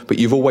wrong, but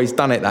you've always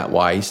done it that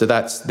way, so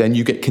then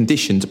you get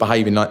conditioned to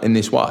behave in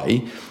this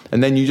way,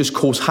 and then you just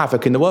cause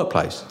havoc in the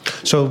workplace.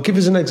 So give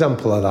us an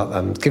example of that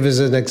then. Give us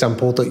an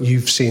example that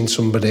you've seen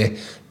somebody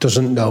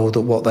doesn't know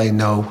that what they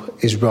know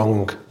is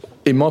wrong.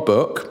 In my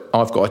book,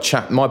 I've got a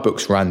chapter. My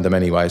book's random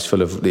anyway.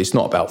 It's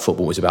not about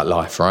football, it's about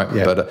life, right?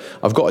 Yeah. But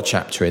I've got a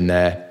chapter in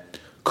there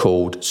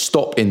called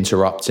Stop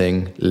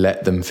Interrupting,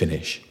 Let Them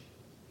Finish.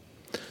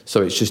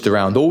 So it's just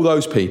around all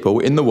those people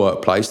in the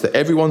workplace that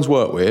everyone's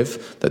worked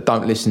with that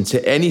don't listen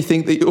to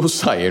anything that you're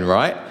saying,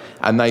 right?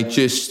 And they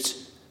just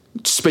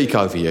speak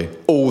over you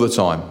all the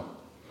time.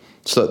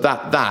 So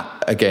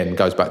that again,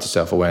 goes back to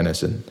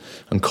self-awareness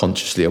and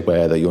consciously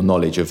aware that your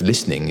knowledge of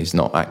listening is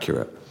not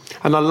accurate.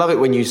 And I love it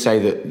when you say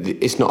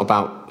that it's not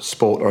about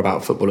sport or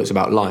about football, it's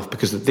about life,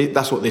 because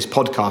that's what this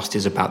podcast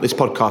is about. This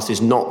podcast is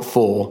not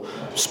for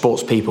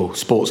sports people,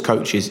 sports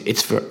coaches.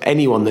 It's for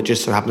anyone that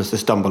just so happens to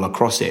stumble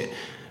across it,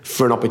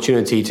 for an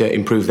opportunity to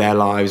improve their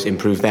lives,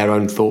 improve their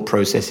own thought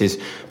processes.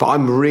 But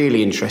I'm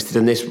really interested,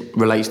 and this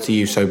relates to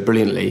you so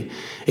brilliantly,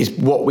 is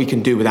what we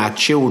can do with our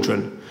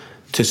children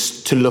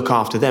to look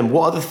after them.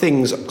 What are the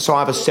things... So I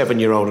have a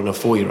 7-year-old and a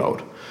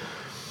 4-year-old.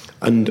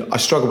 And I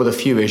struggle with a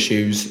few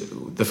issues.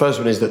 The first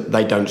one is that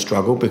they don't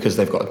struggle because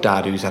they've got a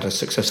dad who's had a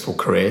successful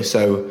career.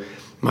 So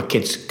my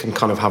kids can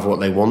kind of have what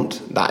they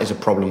want. That is a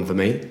problem for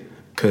me,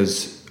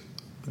 because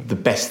the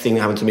best thing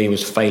that happened to me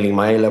was failing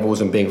my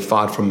A-levels and being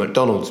fired from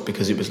McDonald's,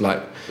 because it was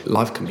like,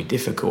 life can be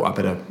difficult. I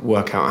better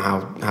work out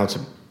how to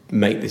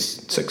make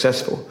this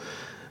successful,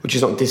 which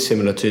is not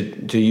dissimilar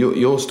to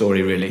your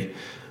story, really.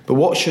 But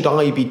what should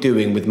I be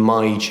doing with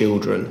my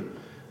children?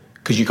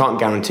 Because you can't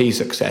guarantee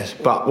success,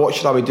 but what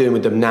should I be doing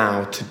with them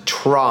now to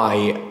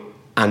try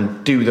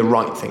and do the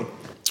right thing?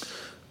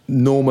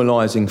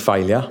 Normalising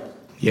failure.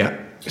 Yeah.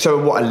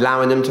 So what,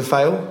 allowing them to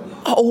fail?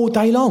 All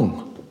day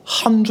long,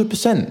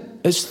 100%.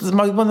 It's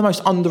one of the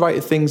most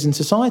underrated things in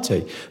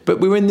society. But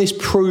we're in this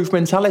prove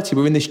mentality.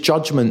 We're in this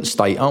judgment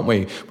state, aren't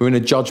we? We're in a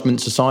judgment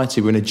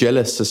society. We're in a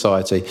jealous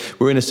society.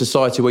 We're in a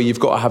society where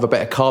you've got to have a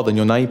better car than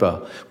your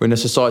neighbour. We're in a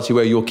society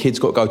where your kid's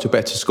got to go to a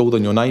better school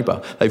than your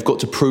neighbour. They've got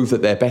to prove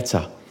that they're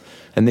better.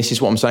 And this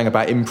is what I'm saying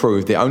about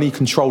improve. The only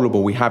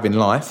controllable we have in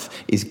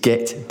life is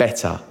get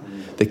better.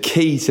 The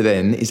key to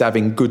then is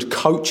having good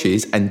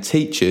coaches and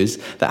teachers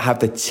that have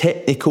the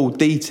technical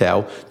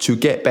detail to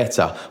get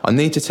better. I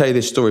need to tell you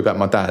this story about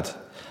my dad.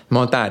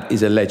 My dad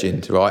is a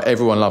legend, right?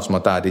 Everyone loves my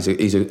dad.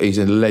 He's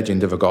a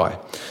legend of a guy.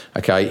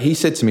 Okay, he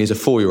said to me as a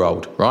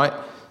 4-year-old, right?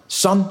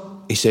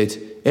 Son, he said,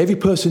 every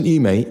person you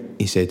meet,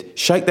 he said,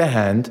 shake their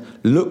hand,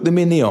 look them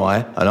in the eye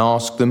and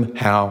ask them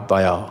how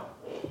they are.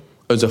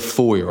 As a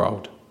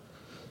 4-year-old.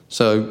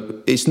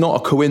 So it's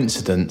not a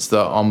coincidence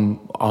that I'm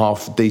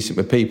half decent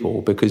with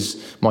people,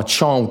 because my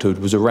childhood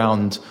was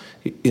around,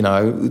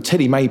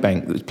 Teddy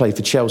Maybank, that played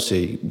for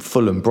Chelsea,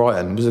 Fulham,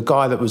 Brighton, was a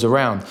guy that was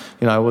around.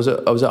 I was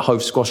at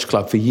Hove Squash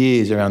Club for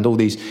years around all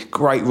these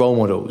great role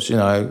models,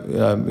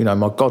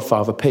 my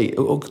godfather Pete,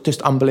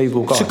 just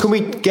unbelievable guys. So can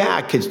we get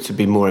our kids to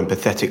be more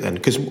empathetic then?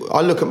 Because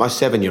I look at my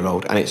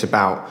 7-year-old and it's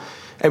about,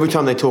 every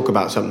time they talk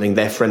about something,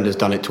 their friend has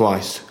done it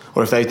twice.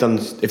 Or if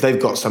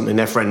they've got something,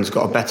 their friend's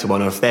got a better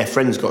one. Or if their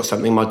friend's got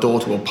something, my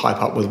daughter will pipe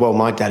up with, well,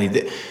 my daddy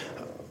did.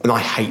 And I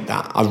hate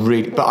that.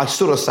 But I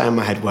sort of say in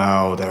my head,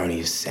 well, they're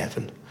only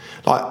 7.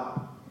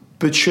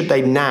 But should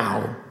they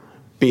now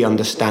be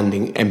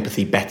understanding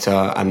empathy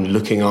better and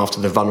looking after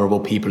the vulnerable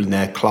people in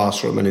their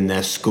classroom and in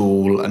their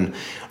school, and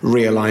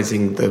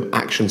realising the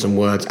actions and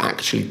words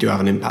actually do have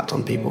an impact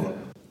on people?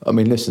 I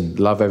mean, listen,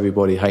 love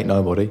everybody, hate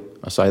nobody.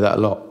 I say that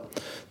a lot.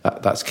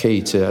 That's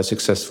key to a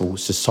successful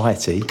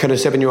society. Can a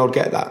 7-year-old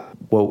get that?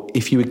 Well,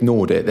 if you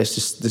ignored it, let's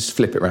just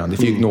flip it around.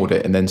 If you ignored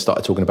it and then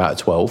started talking about it at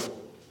 12,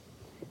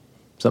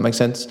 does that make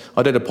sense?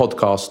 I did a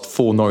podcast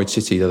for Norwich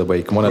City the other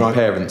week, and one of the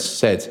parents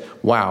said,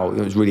 wow,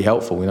 it was really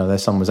helpful. Their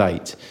son was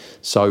 8.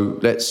 So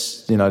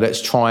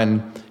let's try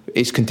and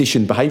it's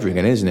conditioned behaviour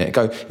again, isn't it?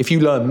 If you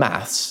learn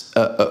maths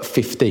at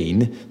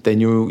 15, then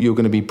you're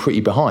going to be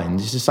pretty behind.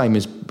 It's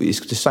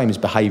the same as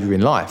behaviour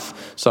in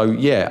life. So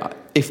yeah,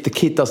 if the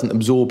kid doesn't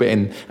absorb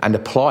it and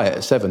apply it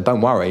at 7,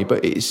 don't worry.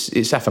 But it's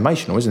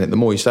affirmational, isn't it? The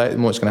more you say it, the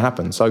more it's going to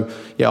happen. So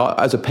yeah,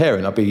 as a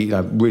parent, I'd be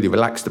really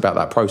relaxed about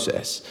that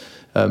process.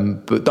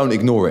 But don't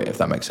ignore it, if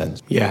that makes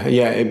sense. Yeah,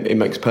 it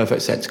makes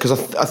perfect sense,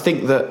 because I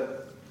think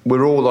that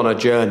we're all on a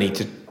journey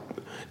to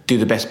do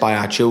the best by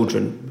our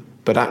children,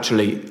 but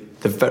actually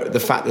the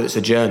fact that it's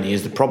a journey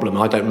is the problem.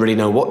 I don't really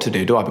know what to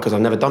do, do I? Because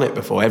I've never done it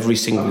before. Every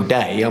single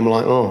day I'm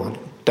like, I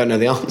don't know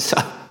the answer.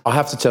 I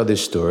have to tell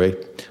this story.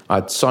 I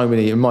had so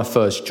many. In my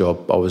first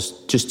job, I was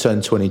just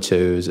turned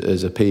 22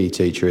 as a PE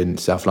teacher in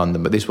South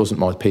London, but this wasn't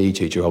my PE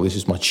teacher role, this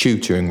is my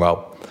tutoring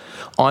role.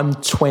 I'm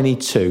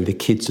 22, the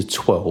kids are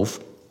 12.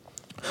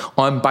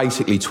 I'm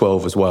basically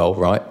 12 as well,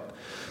 right?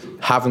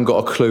 Haven't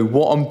got a clue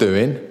what I'm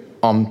doing.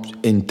 I'm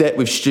in debt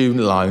with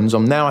student loans.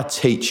 I'm now a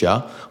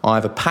teacher. I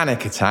have a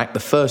panic attack the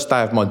first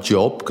day of my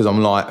job because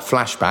I'm like,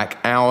 flashback,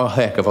 how the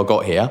heck have I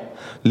got here?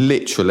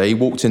 Literally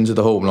walked into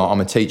the hall and like, I'm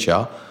a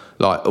teacher.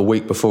 Like a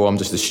week before, I'm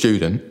just a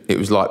student. It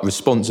was like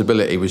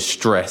responsibility was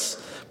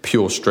stress,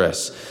 pure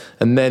stress.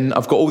 And then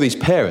I've got all these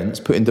parents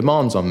putting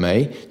demands on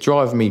me,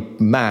 driving me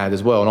mad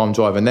as well, and I'm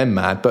driving them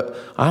mad. But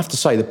I have to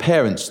say, the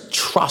parents'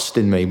 trust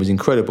in me was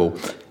incredible.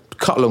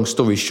 Cut a long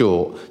story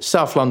short,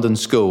 South London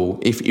School,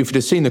 if you'd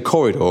have seen the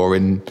corridor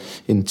in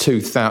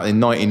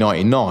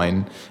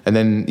 1999, and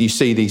then you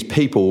see these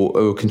people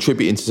who are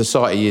contributing to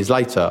society years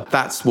later,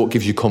 that's what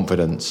gives you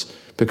confidence.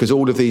 Because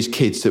all of these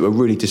kids that were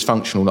really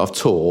dysfunctional that I've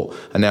taught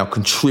are now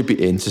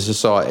contributing to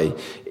society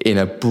in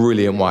a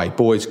brilliant way.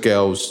 Boys,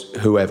 girls,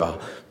 whoever.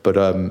 But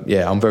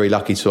I'm very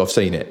lucky to have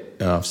seen it.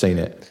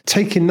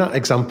 Taking that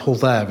example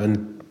there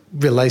and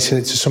relating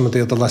it to some of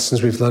the other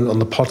lessons we've learned on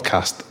the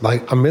podcast,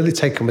 like I'm really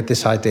taken with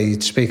this idea you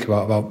speak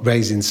about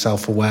raising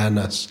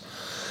self-awareness.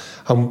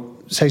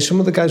 Say some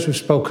of the guys we've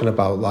spoken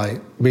about,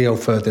 like Rio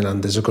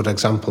Ferdinand is a good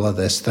example of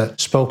this, that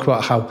spoke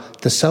about how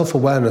the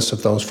self-awareness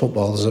of those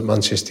footballers at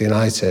Manchester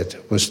United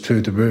was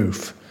through the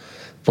roof.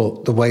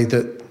 But the way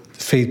that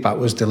feedback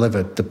was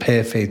delivered, the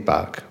peer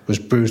feedback, was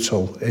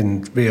brutal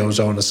in Rio's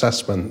own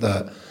assessment,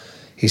 that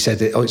he said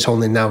it's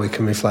only now we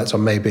can reflect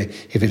on maybe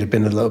if he'd have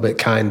been a little bit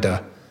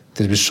kinder,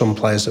 there was some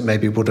players that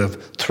maybe would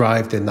have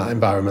thrived in that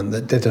environment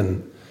that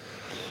didn't.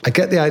 I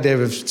get the idea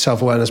of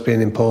self-awareness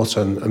being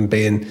important and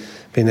being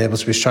able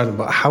to be strident,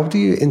 but how do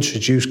you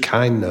introduce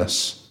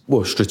kindness?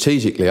 Well,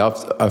 strategically,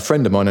 a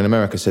friend of mine in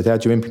America said, how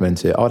do you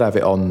implement it? I'd have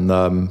it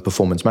on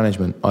performance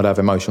management. I'd have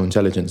emotional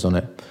intelligence on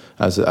it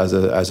as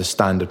a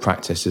standard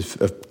practice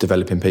of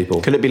developing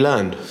people. Can it be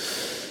learned?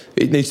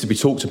 It needs to be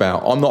talked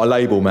about. I'm not a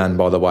label man,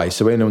 by the way,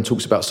 so when anyone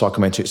talks about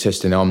psychometric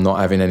testing, I'm not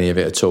having any of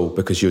it at all,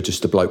 because you're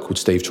just a bloke called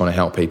Steve trying to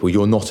help people.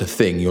 You're not a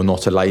thing, you're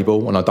not a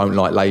label, and I don't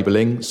like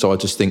labelling, so I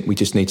just think we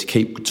just need to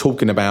keep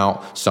talking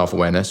about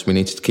self-awareness. We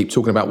need to keep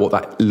talking about what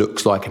that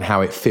looks like and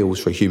how it feels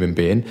for a human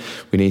being.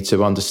 We need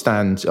to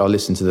understand, I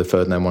listened to the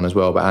Ferdinand one as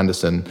well, but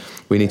Anderson,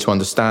 we need to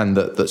understand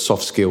that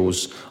soft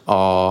skills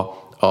are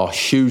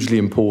hugely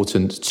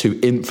important to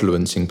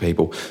influencing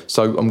people.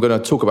 So I'm going to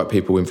talk about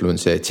people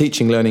influence here.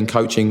 Teaching, learning,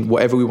 coaching,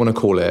 whatever we want to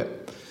call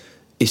it.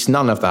 It's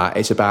none of that.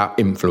 It's about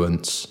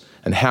influence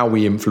and how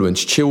we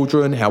influence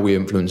children, how we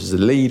influence as a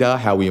leader,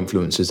 how we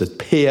influence as a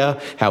peer,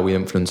 how we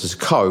influence as a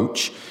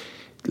coach.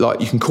 Like,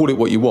 you can call it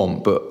what you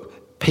want,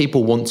 but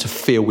people want to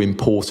feel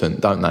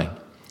important, don't they?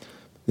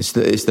 It's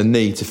the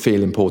need to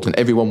feel important.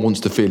 Everyone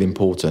wants to feel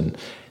important.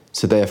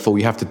 So therefore,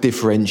 you have to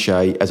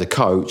differentiate as a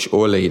coach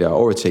or a leader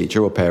or a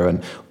teacher or a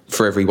parent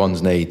for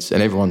everyone's needs,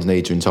 and everyone's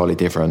needs are entirely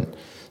different.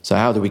 So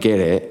how do we get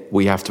it?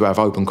 We have to have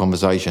open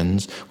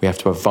conversations. We have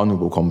to have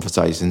vulnerable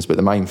conversations. But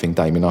the main thing,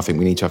 Damien, I think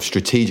we need to have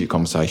strategic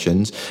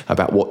conversations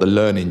about what the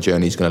learning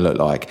journey is going to look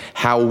like.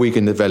 How are we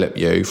going to develop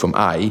you from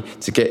A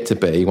to get to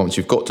B? Once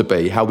you've got to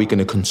B, how are we going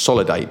to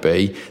consolidate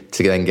B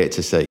to then get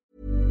to C?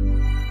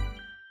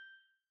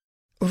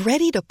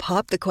 Ready to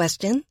pop the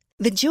question?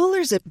 The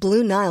jewelers at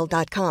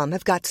BlueNile.com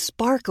have got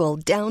sparkle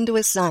down to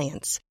a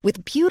science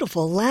with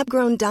beautiful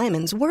lab-grown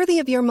diamonds worthy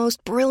of your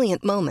most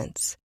brilliant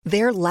moments.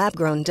 Their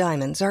lab-grown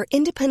diamonds are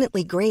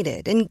independently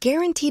graded and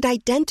guaranteed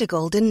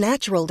identical to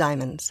natural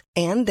diamonds,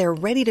 and they're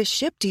ready to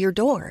ship to your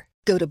door.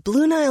 Go to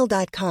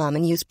BlueNile.com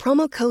and use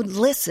promo code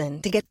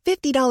LISTEN to get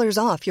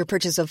 $50 off your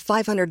purchase of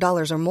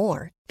 $500 or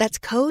more. That's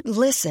code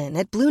LISTEN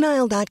at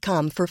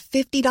BlueNile.com for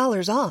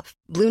 $50 off.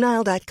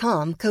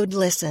 BlueNile.com, code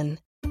LISTEN.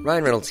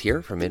 Ryan Reynolds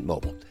here from Mint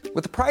Mobile.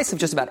 With the price of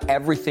just about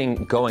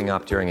everything going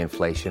up during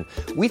inflation,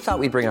 we thought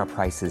we'd bring our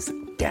prices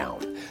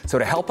down. So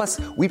to help us,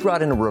 we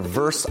brought in a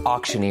reverse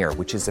auctioneer,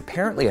 which is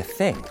apparently a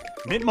thing.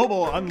 Mint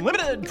Mobile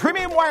Unlimited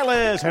Premium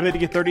Wireless. How to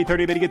get 30,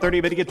 30, bit to get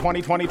 30, bit to get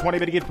 20, 20, 20,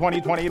 bit to get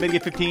 20, 20, bit to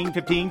get 15,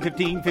 15,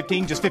 15,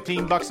 15, just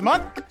 $15 a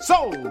month?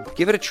 Sold!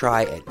 Give it a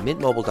try at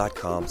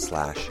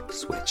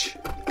mintmobile.com/switch.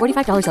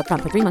 $45 up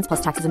front for 3 months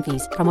plus taxes and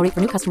fees. Promo rate for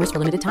new customers for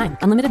limited time.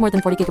 Unlimited more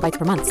than 40 gigabytes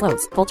per month.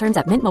 Slows full terms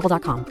at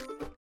mintmobile.com.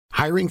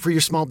 Hiring for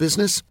your small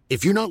business?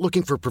 If you're not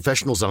looking for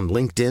professionals on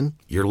LinkedIn,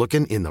 you're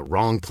looking in the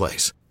wrong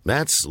place.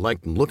 That's like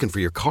looking for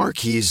your car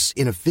keys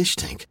in a fish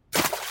tank.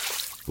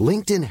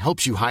 LinkedIn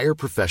helps you hire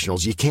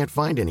professionals you can't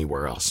find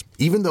anywhere else,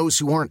 even those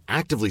who aren't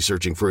actively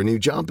searching for a new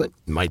job but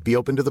might be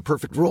open to the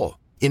perfect role.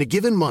 In a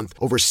given month,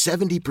 over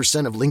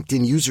 70% of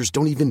LinkedIn users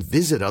don't even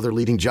visit other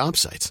leading job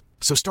sites.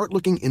 So start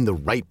looking in the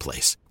right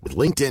place. With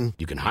LinkedIn,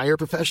 you can hire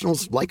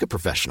professionals like a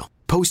professional.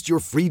 Post your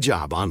free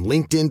job on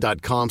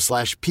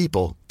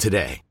linkedin.com/people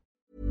today.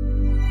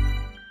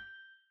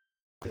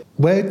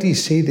 Where do you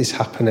see this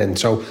happening?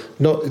 So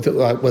not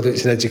like whether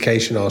it's in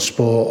education or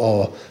sport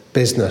or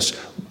business,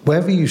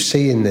 where are you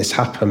seeing this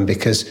happen?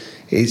 Because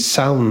it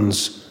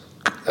sounds,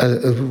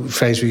 a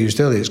phrase we used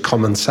earlier, it's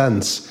common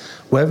sense.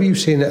 Where have you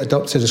seen it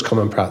adopted as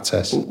common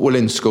practice? Well,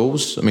 in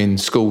schools. I mean,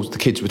 schools, the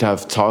kids would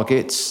have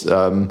targets.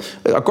 A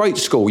great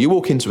school, you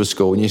walk into a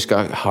school and you just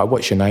go, "Hi,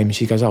 what's your name?"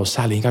 She goes, "Oh,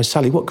 Sally." He goes,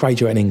 "Sally, what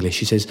grade are you at in English?"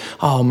 She says,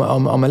 "Oh,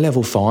 I'm a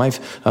level 5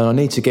 and I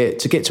need to get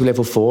to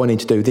level 4, I need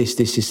to do this,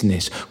 and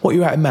this. What are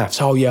you at in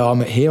maths?" "Oh, yeah,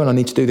 I'm at here and I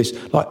need to do this."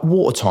 Like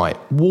watertight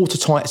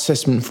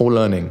assessment for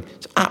learning.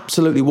 It's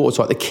absolutely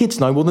watertight. The kids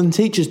know more than the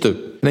teachers do.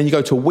 And then you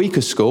go to a weaker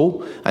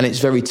school and it's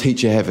very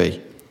teacher heavy.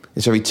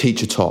 It's very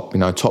teacher top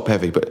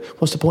heavy. But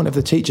what's the point of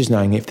the teachers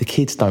knowing it if the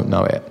kids don't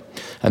know it?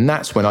 And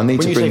that's when I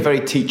need to bring... When you say very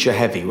teacher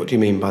heavy, what do you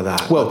mean by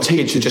that? Well, like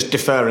teachers are just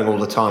deferring all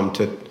the time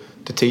to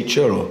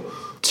teacher, or...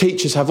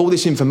 Teachers have all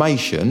this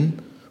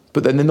information,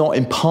 but then they're not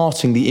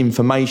imparting the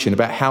information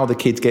about how the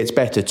kid gets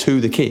better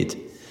to the kid.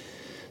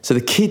 So the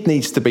kid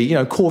needs to be,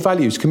 core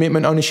values,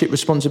 commitment, ownership,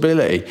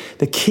 responsibility.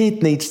 The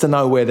kid needs to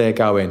know where they're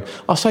going.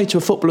 I say to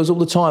footballers all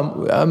the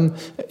time,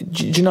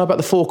 do you know about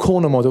the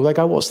 4-corner model? They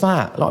go, "What's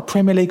that?" Like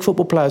Premier League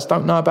football players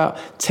don't know about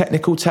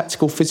technical,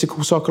 tactical,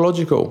 physical,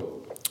 psychological.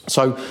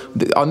 So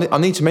I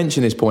need to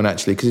mention this point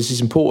actually because this is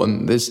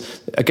important. There's,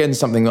 again,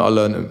 something that I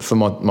learned from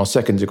my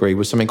second degree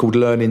was something called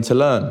learning to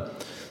learn.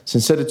 So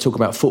instead of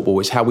talking about football,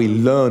 it's how we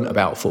learn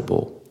about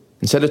football.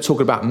 Instead of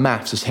talking about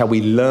maths, it's how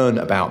we learn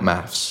about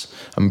maths.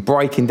 And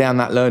breaking down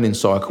that learning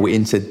cycle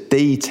into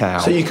detail.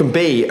 So you can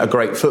be a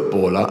great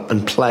footballer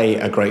and play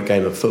a great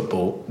game of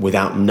football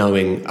without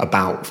knowing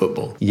about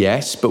football.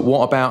 Yes, but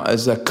what about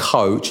as a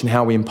coach and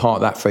how we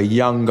impart that for a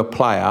younger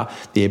player,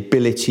 the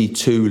ability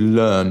to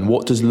learn?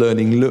 What does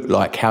learning look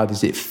like? How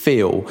does it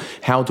feel?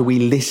 How do we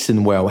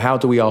listen well? How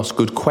do we ask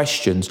good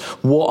questions?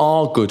 What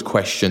are good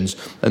questions?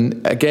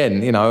 And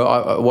again,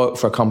 I work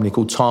for a company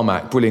called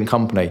Tarmac, brilliant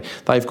company.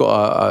 They've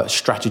got a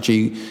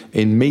strategy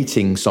in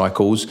meeting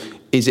cycles.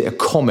 Is it a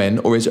comment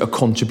or is it a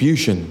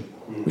contribution?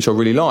 Which I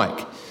really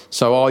like.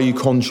 So are you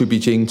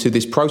contributing to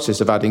this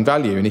process of adding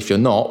value? And if you're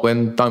not,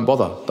 then don't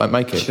bother. Don't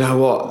make it. Do you know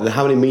what?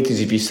 How many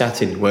meetings have you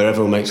sat in where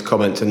everyone makes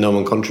comments and no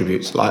one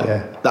contributes? And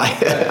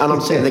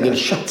I'm sitting thinking,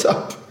 shut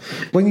up.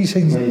 When you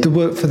say the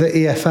work for the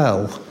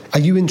EFL, are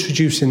you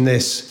introducing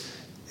this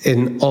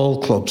in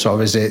all clubs,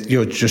 or is it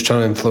you're just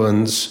trying to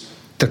influence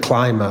the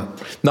climate?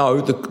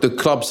 No, the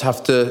clubs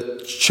have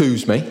to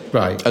choose me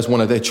as one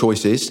of their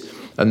choices.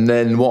 And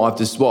then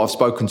what I've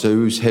spoken to,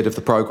 who's head of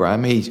the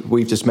programme,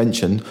 we've just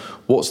mentioned,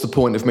 what's the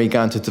point of me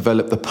going to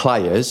develop the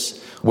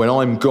players when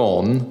I'm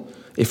gone?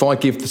 If I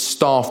give the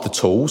staff the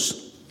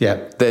tools,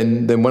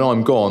 then when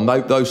I'm gone,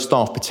 those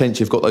staff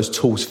potentially have got those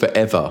tools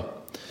forever.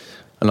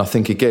 And I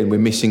think, again, we're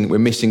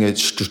missing a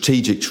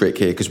strategic trick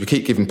here because we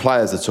keep giving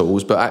players the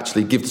tools, but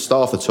actually give the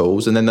staff the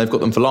tools and then they've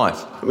got them for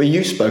life. Well,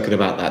 you've spoken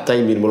about that.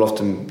 Damien will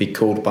often be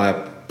called by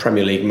a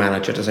Premier League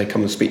manager to say,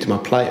 "Come and speak to my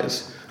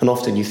players." And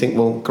often you think,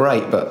 well,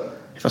 great, but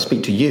if I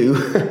speak to you,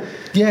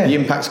 the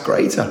impact's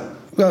greater.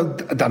 Well,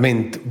 I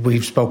mean,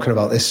 we've spoken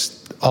about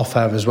this off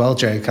air as well,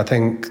 Jake. I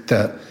think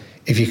that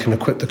if you can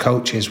equip the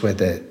coaches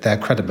with it, their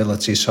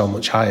credibility is so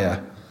much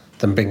higher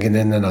than bringing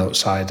in an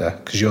outsider,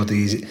 because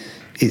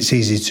it's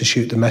easy to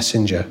shoot the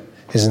messenger,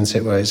 isn't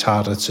it? Where it's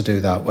harder to do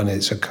that when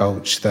it's a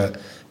coach that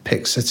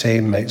picks a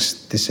team, makes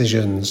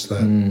decisions.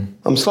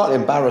 I'm slightly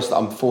embarrassed that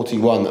I'm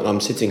 41 and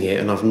I'm sitting here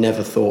and I've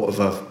never thought of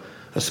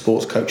a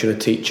sports coach and a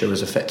teacher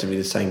as effectively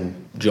the same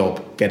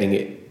job, getting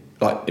it,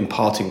 like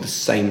imparting the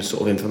same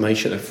sort of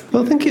information.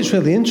 Well, I think it's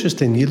really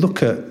interesting. You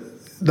look at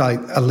like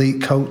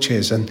elite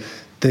coaches and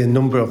the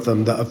number of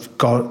them that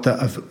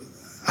have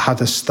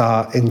had a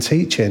start in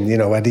teaching.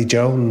 Eddie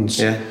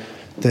Jones,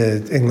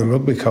 the England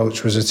rugby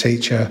coach, was a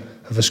teacher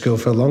of a school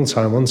for a long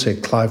time, wasn't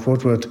he? Clive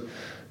Woodward,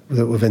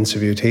 that we've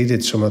interviewed, he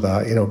did some of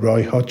that.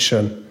 Roy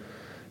Hodgson,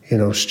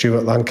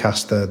 Stuart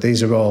Lancaster.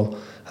 These are all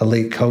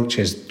elite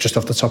coaches, just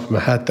off the top of my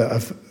head, that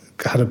have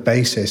had a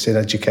basis in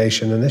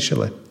education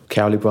initially.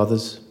 Cowley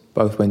brothers,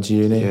 both went to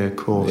uni. Yeah, of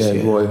course.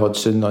 Yeah. Roy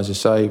Hodgson, as I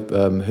say,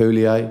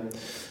 Houllier.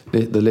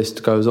 The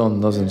list goes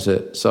on, doesn't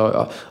it?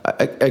 So,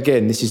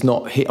 again, this is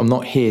not. I'm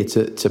not here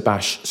to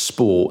bash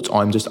sport.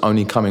 I'm just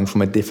only coming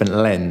from a different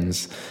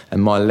lens,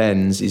 and my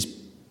lens is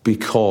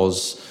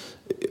because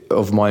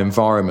of my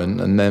environment.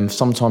 And then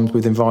sometimes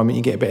with environment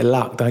you get a bit of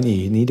luck, don't you?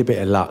 You need a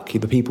bit of luck.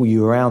 The people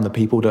you're around, the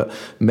people that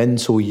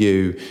mentor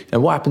you.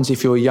 And what happens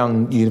if you're a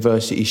young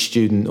university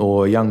student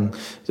or a young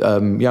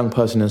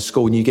person in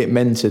school and you get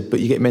mentored,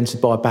 but you get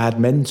mentored by a bad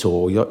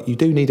mentor? You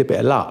do need a bit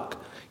of luck.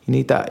 You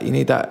need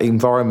that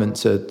environment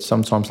to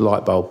sometimes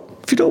light bulb.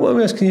 If you don't mind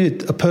me asking you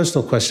a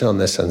personal question on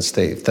this then,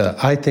 Steve,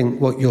 that I think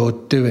what you're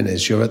doing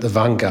is you're at the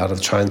vanguard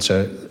of trying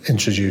to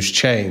introduce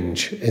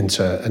change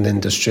into an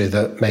industry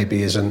that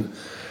maybe isn't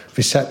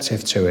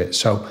receptive to it.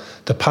 So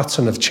the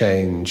pattern of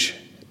change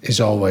is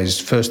always,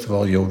 first of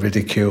all, you're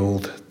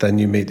ridiculed, then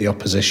you meet the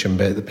opposition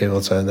bit, the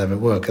people say never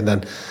work, and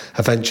then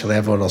eventually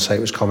everyone will say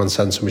it was common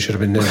sense and we should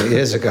have been doing it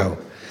years ago.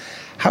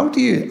 How do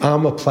you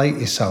armour plate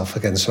yourself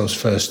against those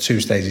first two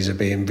stages of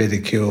being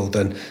ridiculed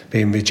and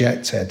being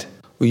rejected?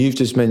 Well, you've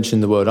just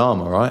mentioned the word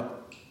armour, right?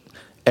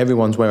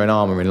 Everyone's wearing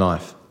armour in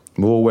life.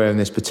 We're all wearing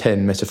this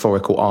pretend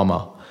metaphorical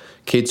armour.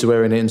 Kids are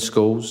wearing it in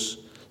schools,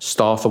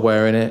 staff are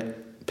wearing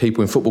it,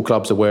 people in football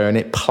clubs are wearing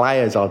it,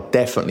 players are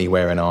definitely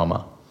wearing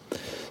armour.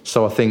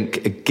 So I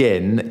think,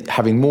 again,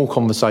 having more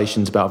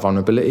conversations about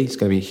vulnerability is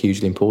going to be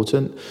hugely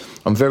important.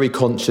 I'm very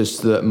conscious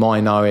that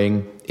my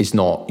knowing is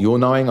not your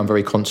knowing. I'm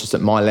very conscious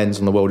that my lens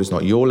on the world is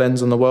not your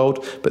lens on the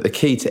world. But the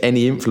key to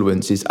any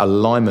influence is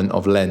alignment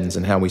of lens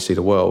and how we see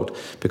the world,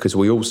 because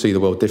we all see the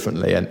world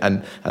differently.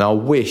 And I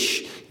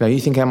wish, you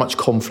think how much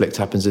conflict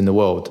happens in the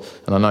world.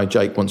 And I know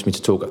Jake wants me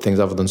to talk about things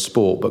other than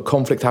sport, but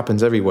conflict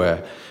happens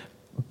everywhere.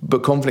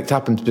 But conflict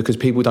happens because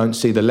people don't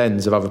see the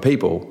lens of other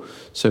people.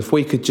 So if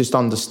we could just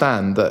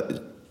understand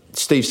that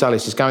Steve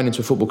Sallis is going into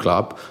a football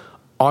club,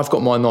 I've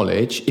got my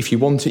knowledge. If you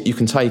want it, you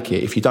can take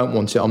it. If you don't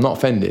want it, I'm not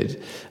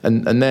offended.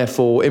 And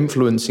therefore,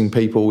 influencing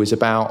people is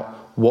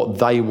about what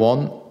they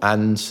want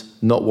and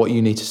not what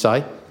you need to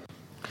say.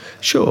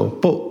 Sure,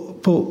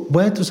 but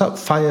where does that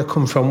fire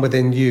come from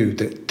within you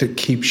that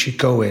keeps you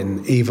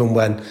going, even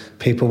when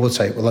people would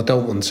say, well, I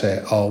don't want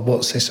it, or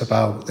what's this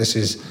about? This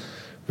is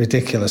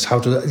ridiculous. How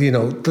do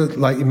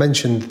like you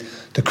mentioned,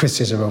 the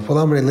criticism of, well,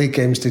 how many league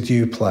games did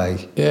you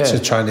play to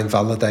try and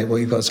invalidate what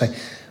you've got to say?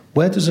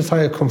 Where does the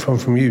fire come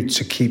from you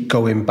to keep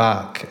going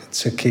back,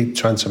 to keep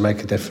trying to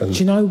make a difference?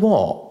 Do you know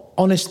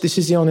what? This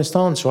is the honest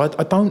answer.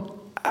 I don't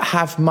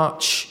have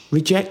much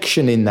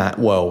rejection in that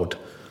world.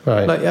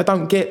 Right. Like, I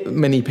don't get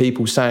many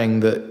people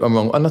saying that I'm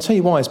wrong. And I'll tell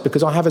you why. It's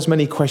because I have as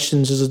many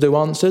questions as I do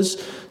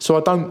answers. So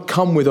I don't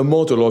come with a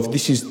model of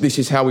this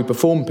is how we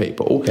perform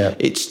people. Yeah.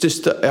 It's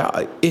just,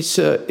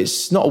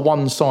 it's not a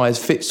one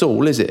size fits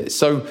all, is it?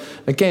 So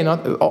again,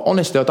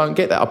 honestly, I don't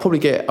get that. I probably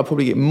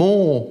get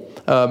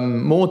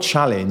more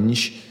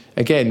challenge,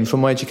 again,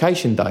 from my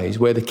education days,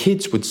 where the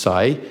kids would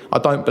say, I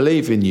don't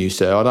believe in you,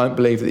 sir. I don't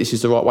believe that this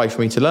is the right way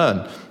for me to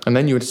learn. And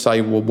then you would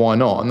say, well, why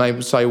not? And they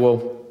would say,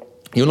 well,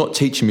 you're not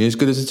teaching me as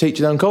good as the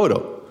teacher down the corridor.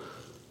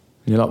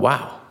 And you're like,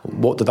 wow,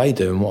 what do they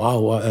do?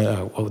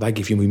 And they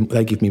give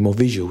me more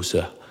visuals,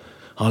 sir.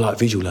 I like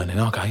visual learning.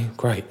 Okay,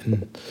 great.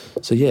 And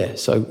so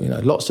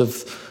lots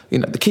of,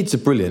 the kids are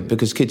brilliant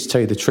because kids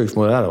tell you the truth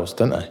more than adults,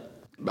 don't they?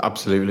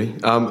 Absolutely.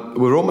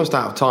 We're almost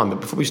out of time,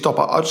 but before we stop,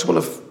 I just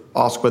want to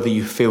ask whether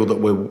you feel that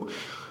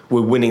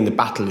we're winning the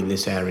battle in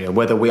this area,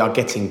 whether we are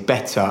getting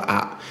better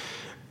at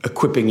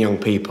equipping young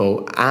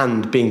people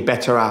and being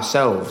better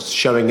ourselves,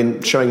 showing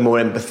more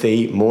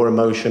empathy, more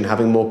emotion,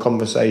 having more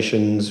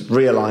conversations,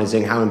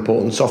 realising how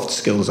important soft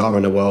skills are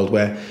in a world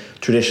where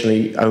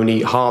traditionally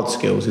only hard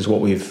skills is what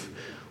we've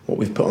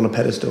put on a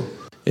pedestal.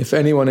 If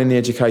anyone in the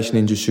education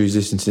industry is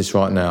listening to this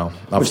right now,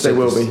 which they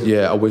will be.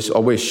 Yeah, I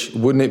wish.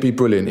 Wouldn't it be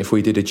brilliant if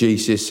we did a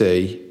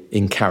GCSE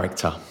in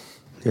character?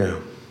 Yeah.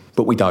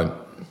 But we don't.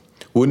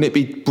 Wouldn't it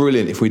be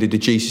brilliant if we did a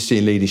GCSE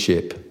in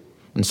leadership?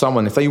 And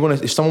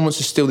if someone wants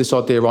to steal this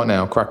idea right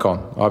now, crack on.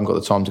 I haven't got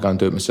the time to go and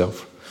do it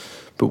myself.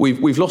 But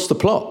we've lost the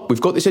plot.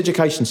 We've got this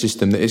education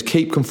system that is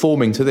keep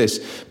conforming to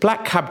this.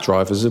 Black cab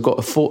drivers have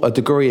got a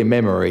degree in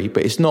memory,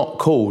 but it's not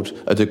called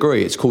a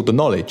degree, it's called the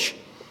knowledge.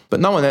 But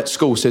no one at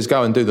school says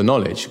go and do the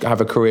knowledge, have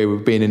a career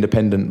with being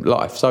independent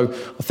life. So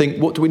I think,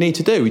 what do we need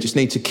to do? We just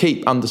need to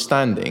keep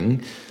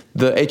understanding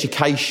that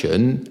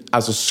education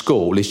as a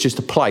school is just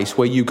a place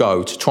where you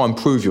go to try and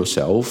prove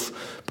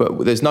yourself,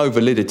 but there's no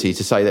validity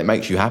to say that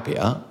makes you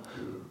happier.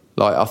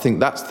 Like, I think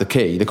that's the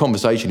key. The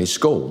conversation is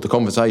school. The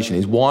conversation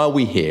is, why are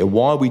we here?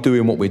 Why are we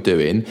doing what we're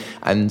doing?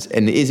 And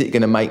is it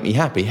going to make me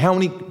happy? How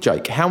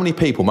many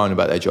people moan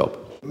about their job?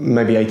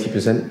 Maybe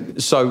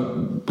 80%.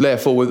 So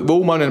therefore, we're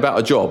all moaning about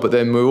a job, but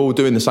then we're all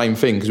doing the same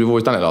thing because we've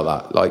always done it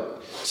like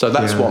that. So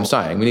that's what I'm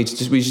saying. We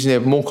just need to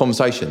have more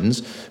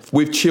conversations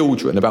with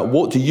children about,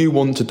 what do you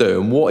want to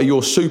do and what are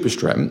your super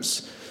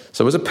strengths.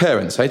 So as a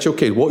parent, say to your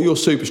kid, what are your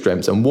super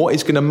strengths and what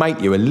is going to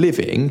make you a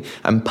living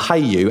and pay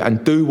you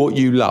and do what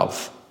you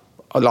love.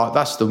 Like,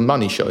 that's the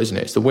money shot, isn't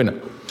it? It's the winner.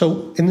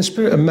 So in the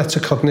spirit of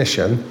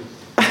metacognition,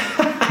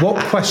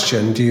 what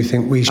question do you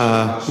think we should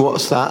ask?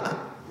 What's that?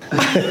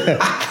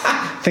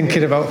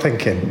 Thinking about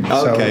thinking.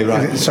 Okay,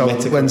 right. So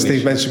when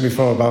Steve mentioned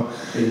before about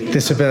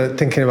disability,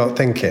 thinking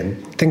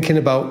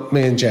about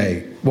me and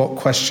Jay, what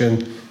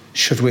question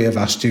should we have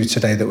asked you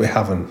today that we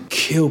haven't?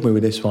 Killed me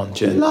with this one,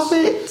 gents. Love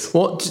it.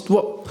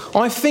 What?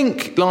 I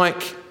think,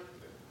 like,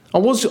 I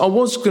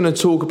was going to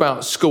talk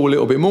about school a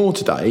little bit more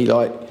today.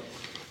 Like,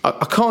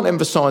 I can't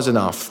emphasise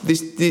enough.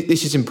 This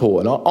is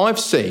important. I've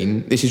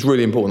seen, this is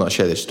really important. I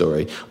share this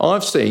story.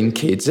 I've seen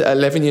kids at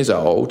 11 years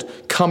old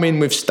come in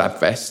with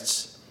stab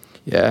vests,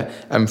 Yeah,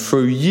 and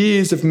through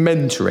years of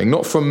mentoring,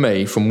 not from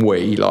me, from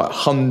we, like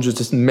hundreds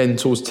of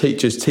mentors,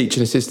 teachers,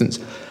 teaching assistants,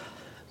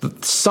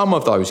 some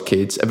of those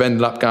kids have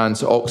ended up going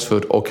to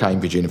Oxford or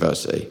Cambridge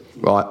University,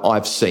 right?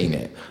 I've seen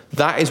it.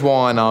 That is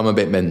why I know I'm a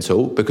bit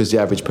mental, because the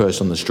average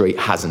person on the street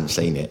hasn't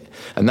seen it.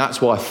 And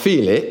that's why I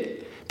feel it,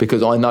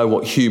 because I know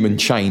what human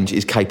change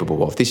is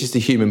capable of. This is the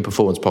Human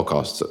Performance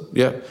Podcast,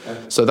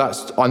 So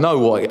I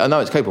know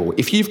it's capable.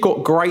 If you've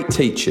got great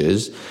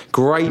teachers,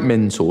 great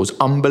mentors,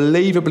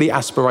 unbelievably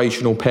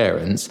aspirational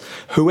parents,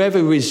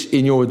 whoever is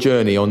in your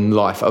journey on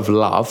life of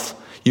love,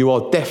 you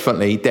are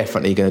definitely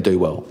going to do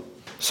well.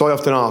 So I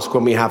often ask,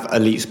 when we have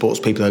elite sports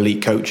people,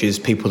 elite coaches,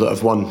 people that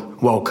have won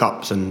World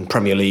Cups and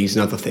Premier Leagues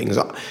and other things,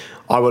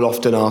 I will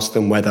often ask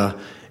them whether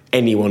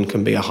anyone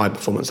can be a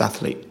high-performance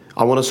athlete.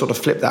 I want to sort of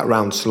flip that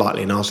round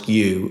slightly and ask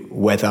you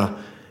whether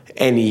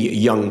any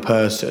young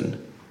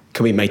person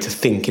can be made to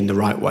think in the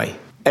right way.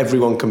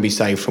 Everyone can be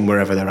saved from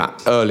wherever they're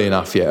at. Early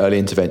enough, early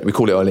intervention. We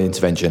call it early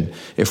intervention.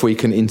 If we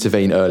can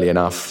intervene early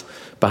enough,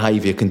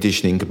 behaviour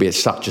conditioning could be at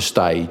such a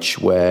stage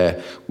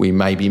where we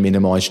maybe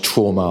minimise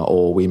trauma,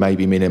 or we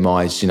maybe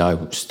minimise,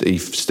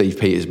 Steve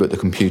Peters, but the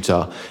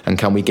computer, and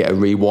can we get a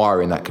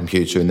rewire in that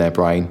computer in their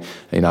brain,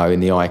 in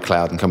the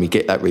iCloud, and can we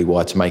get that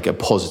rewire to make it a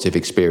positive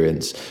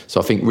experience? So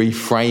I think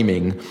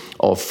reframing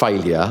of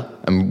failure,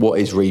 and what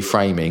is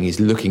reframing, is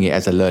looking at it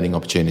as a learning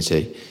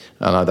opportunity.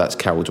 I know that's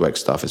Carol Dweck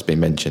stuff, it's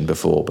been mentioned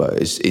before, but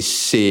it's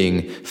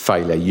seeing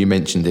failure. You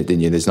mentioned it,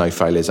 didn't you? There's no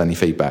failure, there's only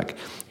feedback.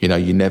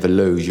 You never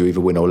lose, you either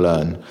win or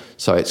learn.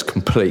 So it's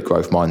complete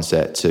growth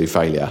mindset to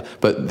failure.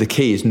 But the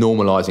key is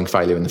normalising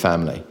failure in the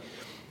family.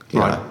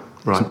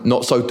 Right.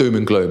 Not so doom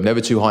and gloom, never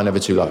too high, never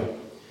too low.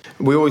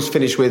 We always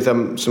finish with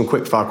some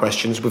quick fire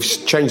questions. We've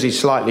changed these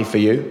slightly for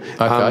you.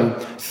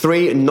 Okay.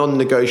 3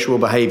 non-negotiable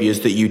behaviours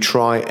that you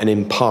try and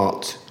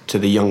impart to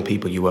the young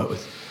people you work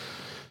with.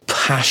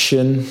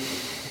 Passion.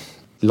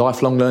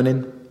 Lifelong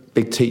learning,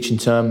 big teaching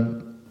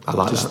term. I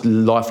like just that.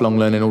 Lifelong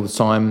learning all the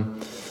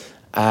time,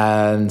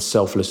 and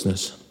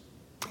selflessness.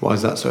 Why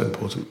is that so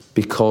important?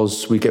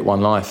 Because we get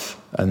one life,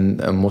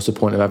 and what's the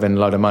point of having a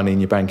load of money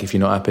in your bank if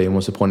you're not happy, and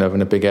what's the point of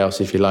having a big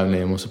house if you're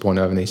lonely, and what's the point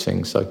of having these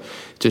things? So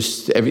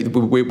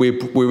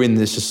we're in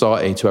this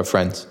society to have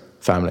friends,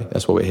 family.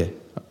 That's why we're here.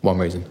 One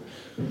reason.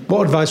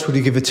 What advice would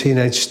you give a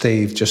teenage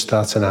Steve just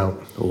starting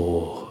out?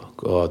 Oh,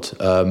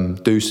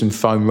 God. Do some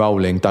foam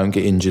rolling, don't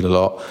get injured a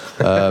lot,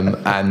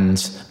 and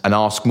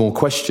ask more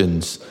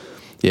questions.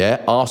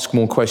 Yeah, ask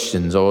more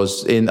questions. I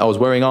was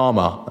wearing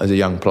armour as a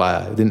young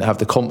player. I didn't have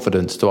the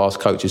confidence to ask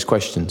coaches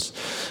questions.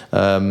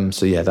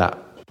 That.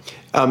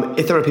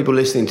 If there are people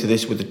listening to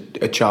this with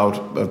a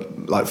child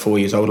of like 4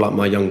 years old, like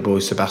my young boy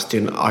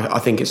Sebastian, I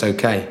think it's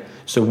okay.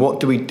 So what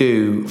do we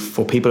do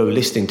for people who are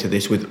listening to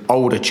this with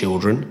older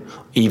children,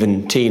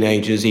 even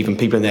teenagers, even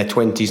people in their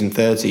 20s and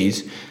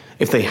 30s,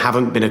 if they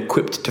haven't been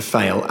equipped to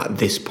fail at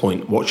this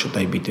point? What should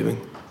they be doing?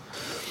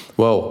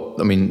 Well,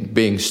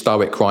 being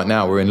stoic right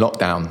now, we're in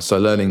lockdown, so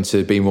learning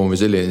to be more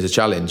resilient is a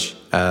challenge.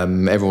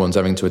 Everyone's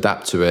having to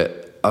adapt to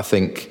it. I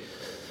think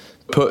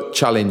put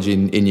challenge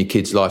in your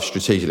kid's life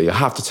strategically. I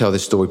have to tell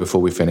this story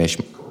before we finish.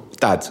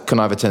 Dad, can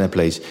I have a tenner,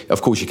 please?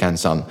 Of course you can,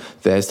 son.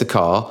 There's the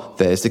car,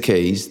 there's the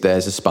keys,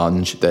 there's the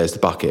sponge, there's the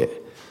bucket.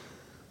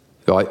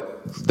 Right?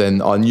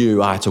 Then I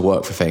knew I had to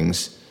work for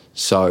things.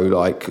 So,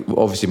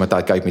 obviously my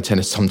dad gave me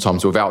tennis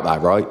sometimes without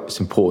that, right? It's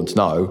important to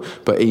know.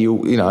 But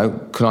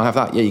can I have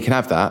that? Yeah, you can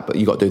have that, but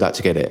you got to do that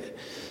to get it.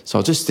 So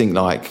I just think,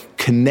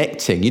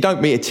 connecting. You don't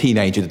meet a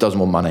teenager that doesn't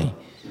want money.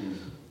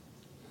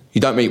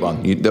 You don't meet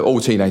one. All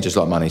teenagers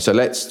like money. So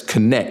let's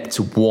connect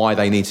to why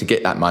they need to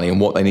get that money and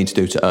what they need to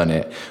do to earn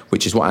it,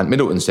 which is what Ant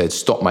Middleton said,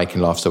 stop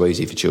making life so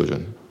easy for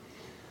children.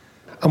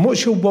 And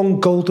what's your one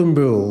golden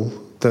rule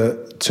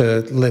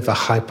to live a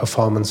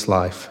high-performance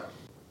life?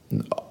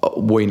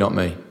 We, not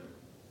me.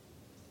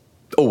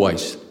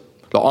 Always.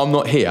 I'm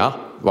not here,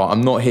 right?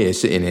 I'm not here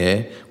sitting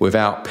here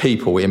without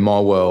people in my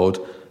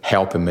world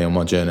helping me on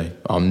my journey.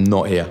 I'm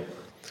not here.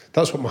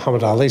 That's what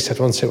Muhammad Ali said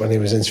once when he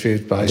was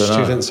interviewed by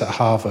students at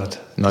Harvard.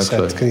 No he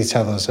clue. said, can you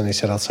tell us? And he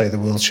said, I'll tell you the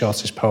world's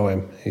shortest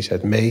poem. He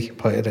said, me,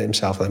 pointed at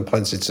himself, and then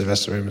pointed to the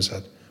rest of the room and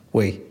said,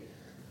 we.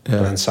 Yeah.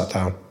 And then sat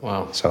down.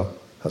 Wow. So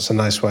that's a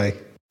nice way.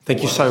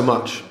 Thank you so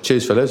much.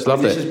 Cheers, fellas.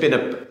 Loved it. This has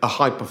been a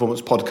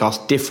high-performance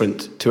podcast,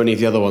 different to any of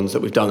the other ones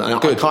that we've done. And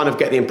I kind of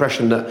get the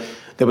impression that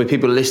there'll be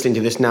people listening to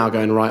this now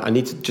going, right, I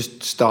need to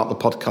just start the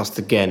podcast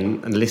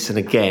again and listen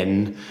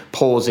again,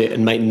 pause it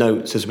and make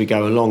notes as we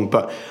go along.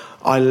 But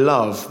I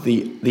love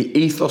the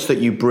ethos that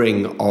you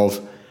bring of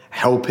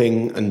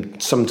helping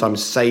and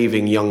sometimes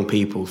saving young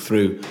people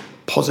through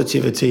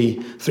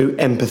positivity, through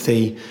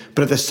empathy,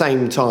 but at the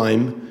same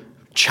time,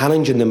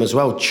 challenging them as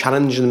well,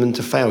 challenging them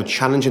to fail,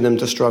 challenging them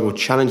to struggle,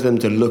 challenging them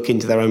to look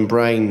into their own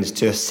brains,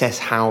 to assess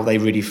how they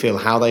really feel,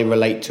 how they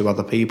relate to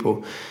other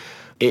people.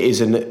 It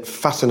is a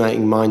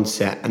fascinating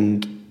mindset,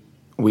 and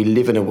we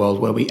live in a world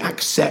where we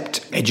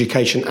accept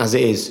education as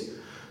it is,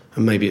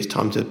 and maybe it's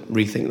time to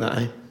rethink that,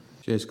 eh?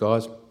 Cheers,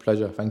 guys.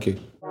 Pleasure. Thank you.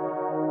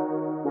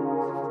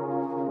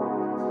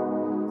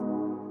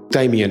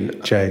 Damien,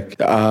 Jake,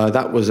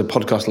 that was a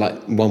podcast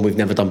like one we've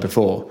never done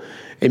before.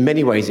 In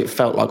many ways, it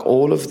felt like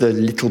all of the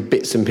little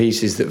bits and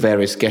pieces that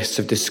various guests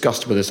have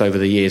discussed with us over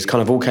the years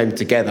kind of all came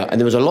together. And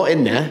there was a lot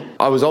in there.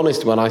 I was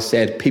honest when I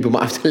said people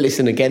might have to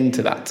listen again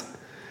to that.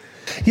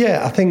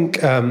 Yeah, I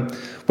think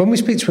when we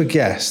speak to a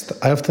guest,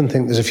 I often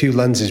think there's a few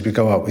lenses we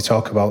go out. We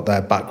talk about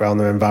their background,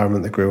 their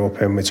environment they grew up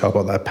in. We talk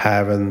about their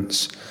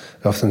parents.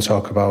 We often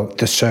talk about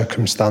the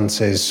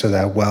circumstances, so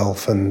their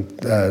wealth and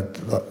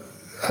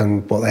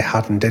what they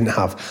had and didn't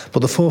have.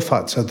 But the fourth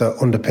factor that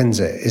underpins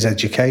it is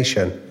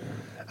education.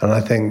 And I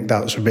think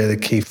that's a really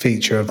key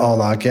feature of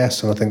all our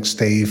guests. And I think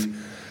Steve,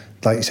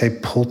 like you say,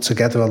 pulled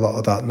together a lot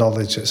of that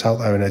knowledge that's out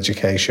there in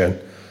education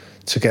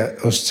to get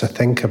us to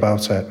think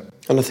about it.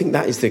 And I think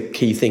that is the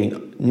key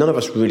thing. None of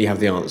us really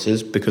have the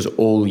answers because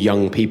all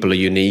young people are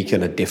unique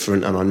and are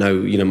different. And I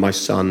know, my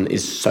son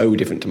is so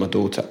different to my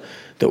daughter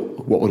that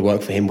what would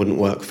work for him wouldn't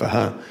work for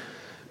her.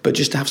 But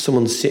just to have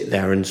someone sit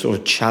there and sort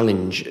of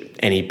challenge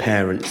any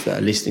parents that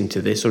are listening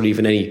to this, or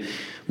even any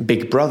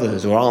big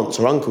brothers or aunts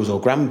or uncles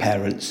or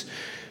grandparents,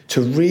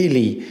 to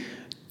really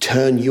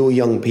turn your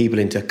young people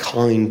into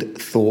kind,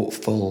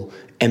 thoughtful,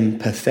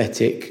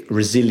 empathetic,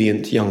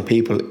 resilient young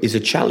people is a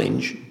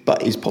challenge,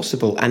 but is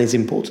possible and is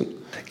important.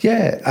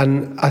 Yeah,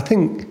 and I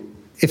think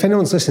if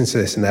anyone's listening to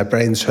this and their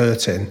brain's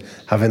hurting,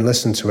 having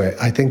listened to it,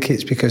 I think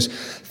it's because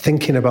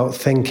thinking about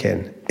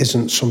thinking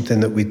isn't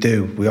something that we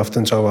do. We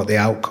often talk about the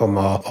outcome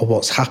or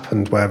what's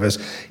happened, whereas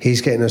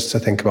he's getting us to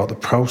think about the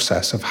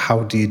process of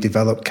how do you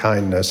develop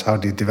kindness, how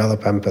do you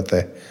develop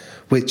empathy,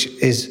 which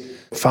is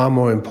far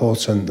more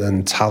important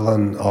than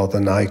talent or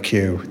than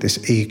IQ. This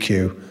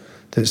EQ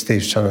that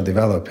Steve's trying to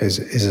develop is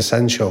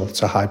essential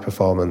to high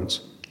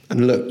performance.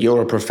 And look,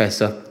 you're a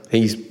professor.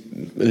 He's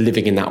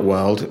living in that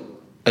world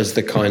as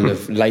the kind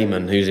of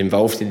layman who's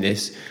involved in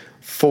this.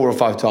 4 or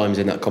 5 times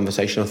in that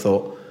conversation I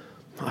thought,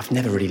 I've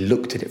never really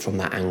looked at it from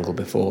that angle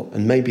before.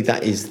 And maybe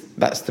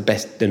that's the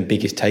best and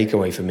biggest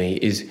takeaway for me,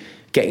 is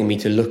getting me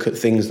to look at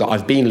things that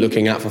I've been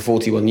looking at for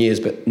 41 years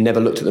but never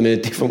looked at them in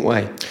a different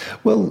way.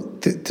 Well,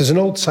 there's an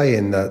old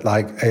saying that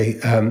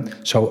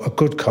so a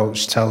good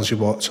coach tells you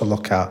what to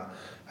look at.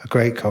 A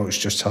great coach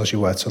just tells you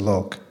where to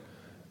look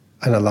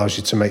and allows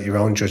you to make your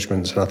own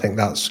judgments. And I think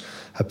that's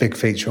a big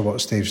feature of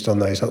what Steve's done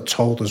there. He's not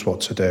told us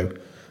what to do,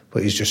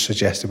 but he's just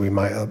suggested we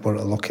might want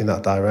to look in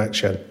that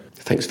direction.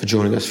 Thanks for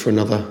joining us for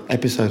another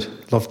episode.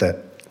 Loved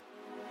it.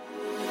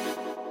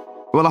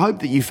 Well, I hope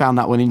that you found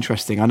that one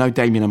interesting. I know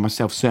Damien and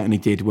myself certainly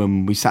did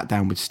when we sat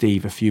down with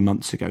Steve a few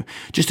months ago.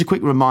 Just a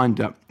quick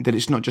reminder that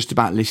it's not just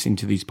about listening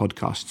to these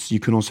podcasts. You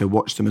can also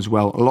watch them as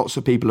well. Lots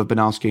of people have been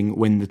asking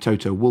when the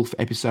Toto Wolff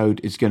episode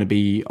is going to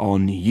be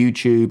on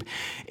YouTube.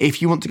 If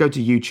you want to go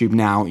to YouTube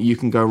now, you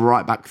can go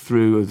right back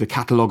through the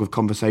catalogue of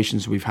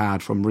conversations we've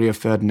had, from Rio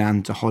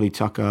Ferdinand to Holly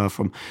Tucker,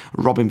 from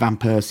Robin Van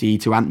Persie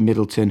to Ant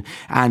Middleton,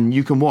 and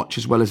you can watch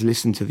as well as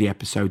listen to the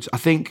episodes. I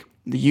think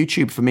the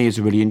YouTube for me is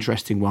a really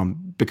interesting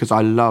one because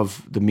I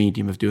love the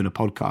medium of doing a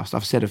podcast.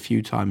 I've said a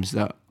few times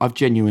that I've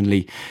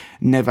genuinely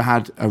never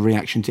had a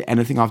reaction to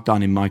anything I've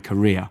done in my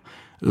career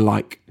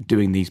like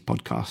doing these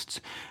podcasts.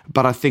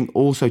 But I think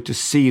also to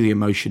see the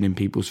emotion in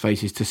people's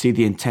faces, to see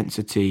the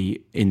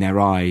intensity in their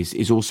eyes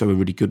is also a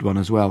really good one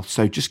as well.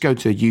 So just go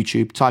to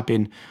YouTube, type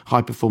in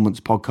High Performance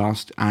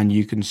Podcast, and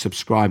you can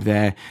subscribe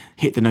there,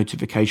 hit the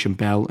notification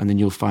bell, and then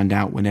you'll find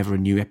out whenever a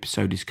new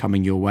episode is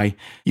coming your way.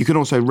 You can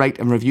also rate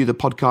and review the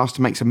podcast.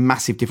 It makes a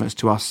massive difference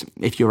to us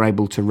if you're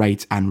able to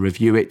rate and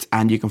review it.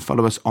 And you can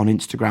follow us on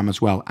Instagram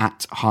as well,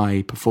 at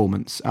High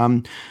Performance.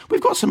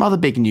 We've got some other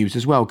big news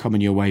as well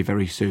coming your way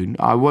very soon.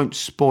 I won't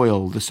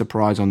spoil the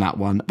surprise on that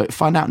one, but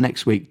find out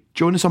next week.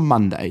 Join us on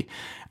Monday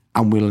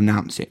and we'll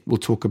announce it. We'll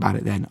talk about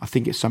it then. I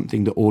think it's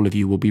something that all of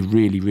you will be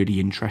really, really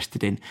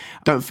interested in.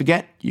 Don't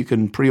forget, you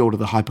can pre-order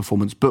the High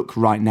Performance book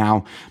right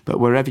now, but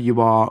wherever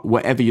you are,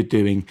 whatever you're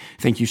doing,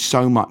 thank you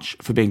so much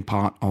for being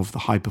part of the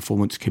High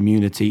Performance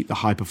community, the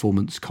High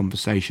Performance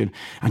conversation,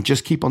 and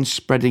just keep on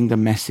spreading the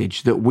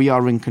message that we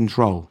are in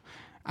control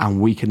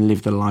and we can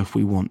live the life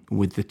we want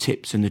with the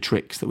tips and the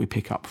tricks that we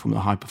pick up from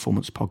the High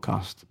Performance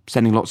podcast.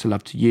 Sending lots of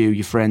love to you,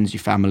 your friends,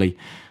 your family,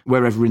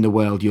 wherever in the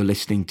world you're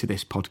listening to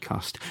this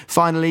podcast.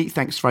 Finally,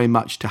 thanks very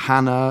much to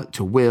Hannah,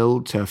 to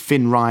Will, to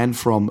Finn Ryan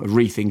from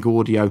Rethink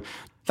Audio.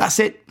 That's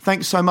it.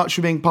 Thanks so much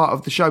for being part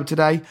of the show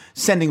today.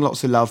 Sending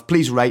lots of love.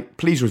 Please rate,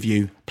 please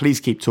review, please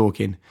keep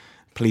talking,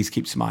 please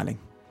keep smiling.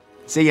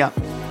 See ya.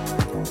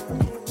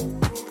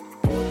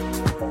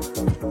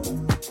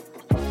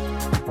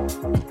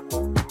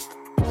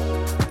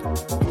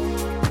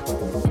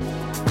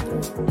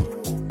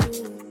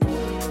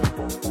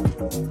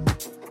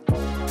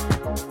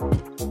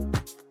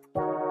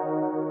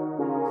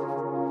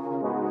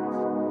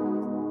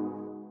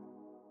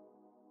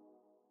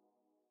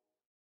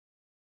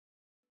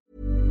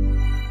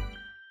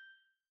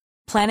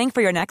 Planning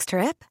for your next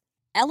trip?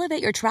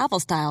 Elevate your travel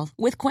style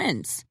with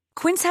Quince.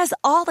 Quince has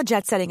all the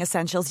jet-setting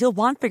essentials you'll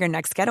want for your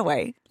next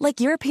getaway, like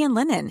European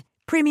linen,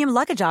 premium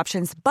luggage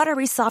options,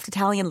 buttery soft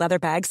Italian leather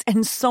bags,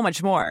 and so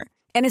much more.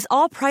 And is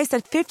all priced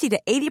at 50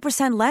 to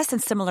 80% less than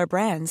similar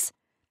brands.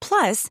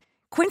 Plus,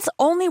 Quince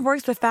only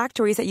works with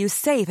factories that use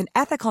safe and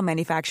ethical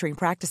manufacturing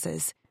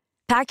practices.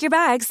 Pack your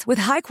bags with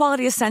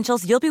high-quality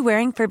essentials you'll be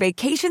wearing for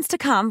vacations to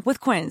come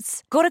with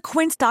Quince. Go to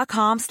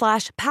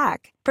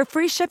quince.com/pack for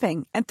free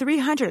shipping and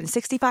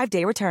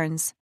 365-day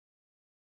returns.